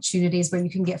sorts of opportunities where you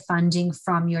can get funding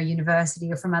from your university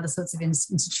or from other sorts of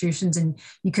institutions, and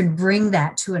you can bring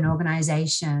that to an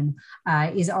organization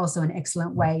is also an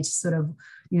excellent way to sort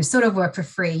of work for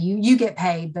free. You get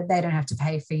paid, but they don't have to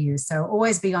pay for you. So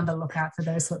always be on the lookout for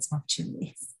those sorts of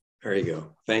opportunities. There you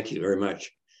go. Thank you very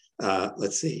much.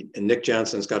 Let's see. And Nick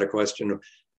Johnson's got a question.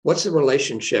 What's the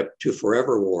relationship to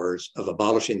forever wars of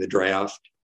abolishing the draft,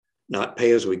 not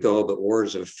pay as we go, but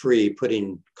wars of free,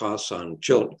 putting costs on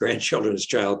grandchildren's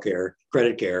child care,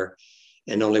 credit care,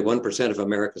 and only 1% of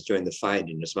Americans doing the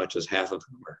fighting, as much as half of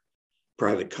whom are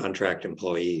private contract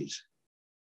employees?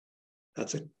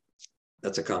 That's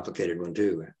a complicated one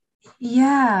too.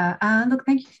 Yeah. Look,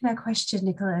 thank you for that question,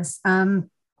 Nicholas.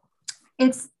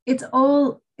 It's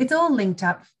all linked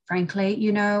up,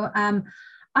 frankly.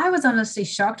 I was honestly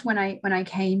shocked when I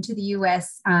came to the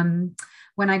US.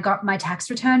 When I got my tax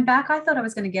return back, I thought I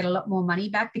was going to get a lot more money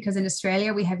back, because in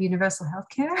Australia we have universal health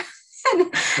care.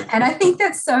 and I think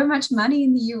that so much money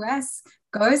in the US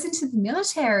goes into the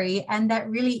military, and that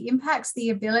really impacts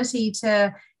the ability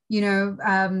to,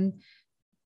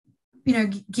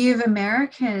 give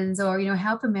Americans or,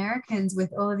 help Americans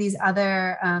with all of these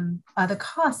other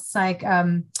costs, like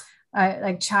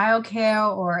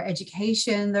childcare or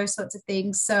education, those sorts of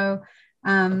things. So,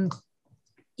 the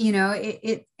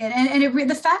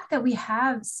fact that we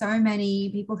have so many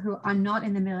people who are not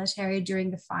in the military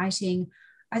during the fighting,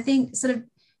 I think sort of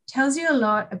tells you a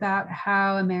lot about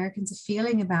how Americans are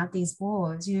feeling about these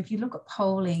wars. If you look at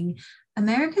polling,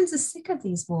 Americans are sick of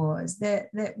these wars. That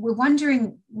we're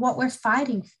wondering what we're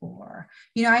fighting for.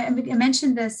 I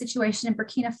mentioned the situation in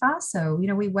Burkina Faso.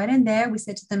 We went in there, we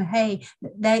said to them, hey,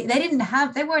 they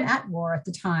weren't at war at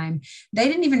the time. They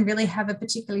didn't even really have a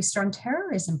particularly strong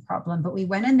terrorism problem, but we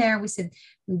went in there and we said,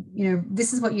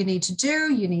 this is what you need to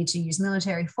do. You need to use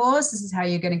military force. This is how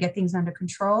you're going to get things under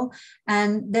control.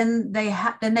 And then they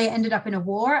ended up in a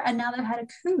war, and now they've had a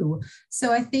coup.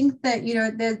 So I think that,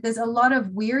 there's a lot of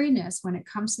weariness when it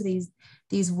comes to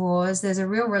these wars, there's a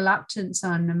real reluctance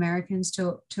on Americans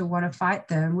to want to fight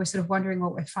them. We're sort of wondering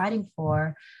what we're fighting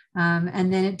for.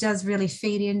 And then it does really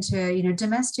feed into, you know,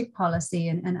 domestic policy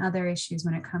and other issues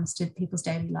when it comes to people's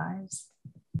daily lives.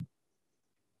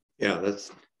 Yeah,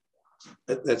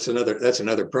 that's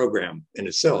another program in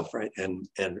itself, right? And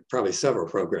probably several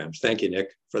programs. Thank you, Nick,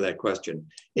 for that question.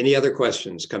 Any other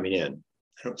questions coming in?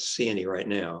 I don't see any right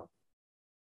now.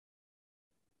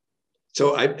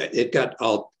 So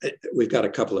we've got a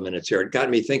couple of minutes here. It got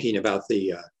me thinking about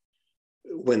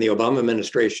when the Obama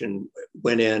administration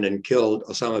went in and killed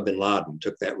Osama bin Laden,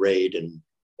 took that raid,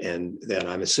 and then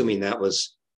I'm assuming that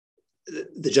was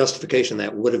the justification.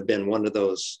 That would have been one of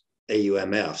those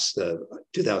AUMFs, the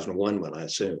 2001 one, I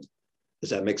assume. Does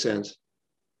that make sense?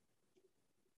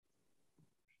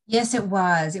 Yes, it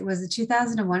was. It was the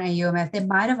 2001 AUMF. There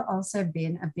might have also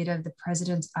been a bit of the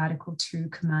President's Article 2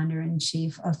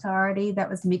 Commander-in-Chief authority that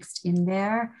was mixed in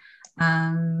there. You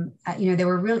know, there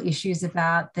were real issues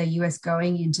about the US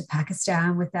going into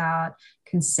Pakistan without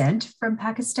consent from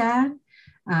Pakistan.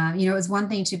 You know, it was one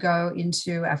thing to go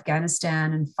into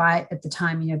Afghanistan and fight at the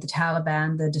time, you know, the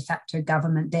Taliban, the de facto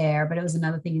government there, but it was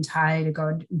another thing entirely to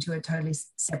go into a totally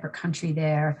separate country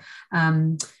there.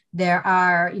 There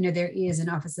is an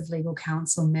Office of Legal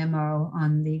Counsel memo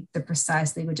on the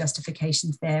precise legal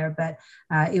justifications there, but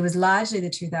it was largely the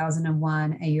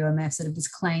 2001 AUMF sort of this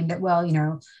claim that, well, you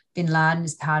know, bin Laden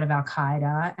is part of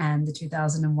Al-Qaeda, and the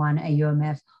 2001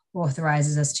 AUMF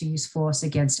authorizes us to use force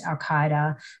against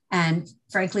Al-Qaeda. And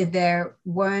frankly, there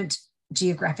weren't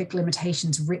geographic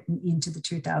limitations written into the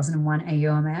 2001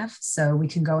 AUMF, so we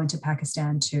can go into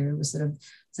Pakistan too, was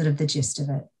sort of the gist of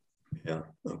it. Yeah,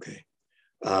 okay.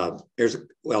 Here's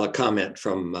a comment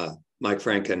from Mike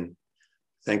Franken.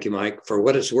 Thank you, Mike. For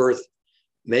what it's worth,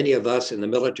 many of us in the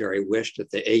military wish that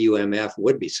the AUMF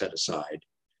would be set aside.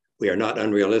 We are not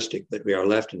unrealistic, but we are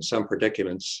left in some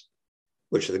predicaments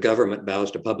which the government bows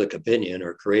to public opinion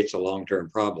or creates a long-term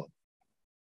problem.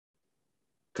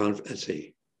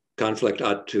 Conflict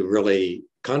ought to really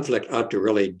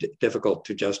difficult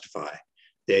to justify.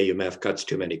 The AUMF cuts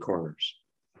too many corners.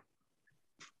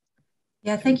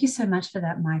 Yeah, thank you so much for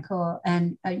that, Michael.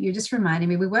 And you're just reminding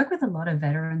me, we work with a lot of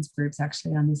veterans groups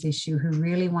actually on this issue who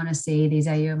really want to see these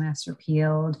AUMFs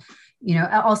repealed, you know,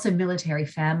 also military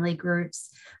family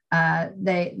groups.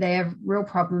 They have real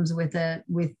problems with it,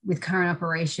 with current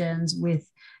operations, with,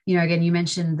 you know, again, you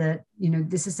mentioned that, you know,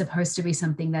 this is supposed to be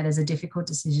something that is a difficult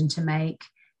decision to make.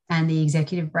 And the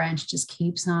executive branch just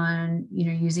keeps on, you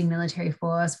know, using military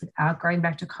force without going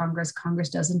back to Congress. Congress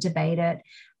doesn't debate it.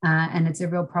 And it's a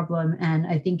real problem. And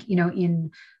I think, you know,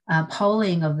 in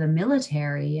polling of the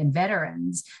military and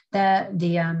veterans, that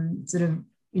the sort of,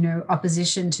 you know,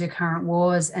 opposition to current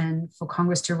wars and for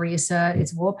Congress to reassert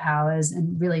its war powers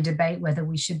and really debate whether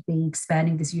we should be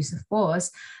expanding this use of force,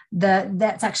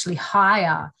 that's actually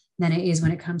higher than it is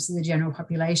when it comes to the general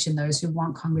population, those who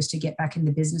want Congress to get back in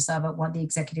the business of it, want the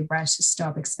executive branch to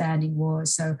stop expanding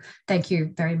wars. So thank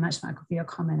you very much, Michael, for your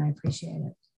comment. I appreciate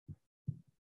it.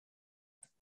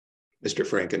 Mr.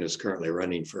 Franken is currently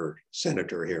running for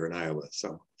senator here in Iowa.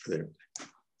 So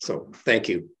thank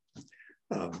you.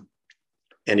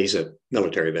 And he's a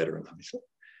military veteran, obviously.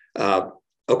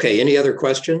 Okay, any other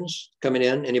questions coming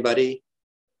in? Anybody?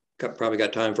 Probably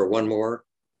got time for one more.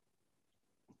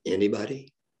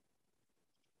 Anybody?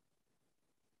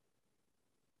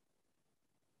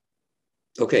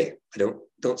 Okay, I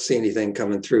don't see anything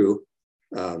coming through.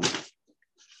 I'll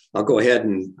go ahead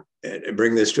and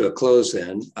bring this to a close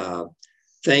then.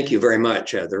 Thank you very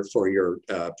much, Heather, for your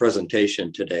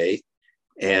presentation today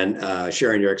and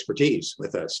sharing your expertise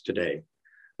with us today.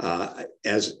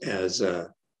 As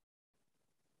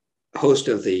host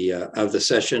of the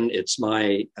session, it's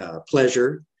my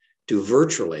pleasure to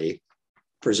virtually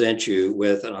present you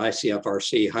with an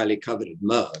ICFRC highly coveted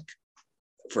mug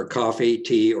for coffee,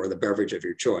 tea, or the beverage of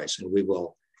your choice. And we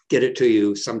will get it to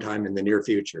you sometime in the near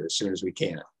future, as soon as we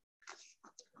can.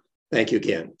 Thank you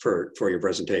again for your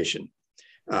presentation.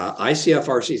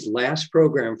 ICFRC's last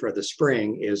program for the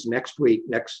spring is next Wednesday,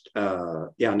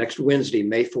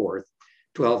 May 4th,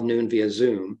 12 noon via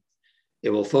Zoom. It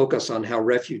will focus on how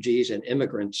refugees and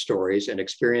immigrant stories and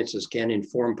experiences can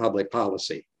inform public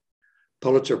policy.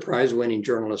 Pulitzer Prize-winning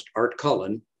journalist Art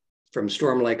Cullen from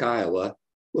Storm Lake, Iowa,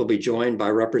 will be joined by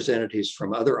representatives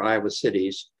from other Iowa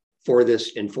cities for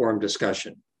this informed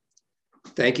discussion.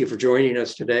 Thank you for joining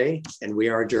us today, and we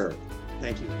are adjourned.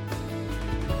 Thank you.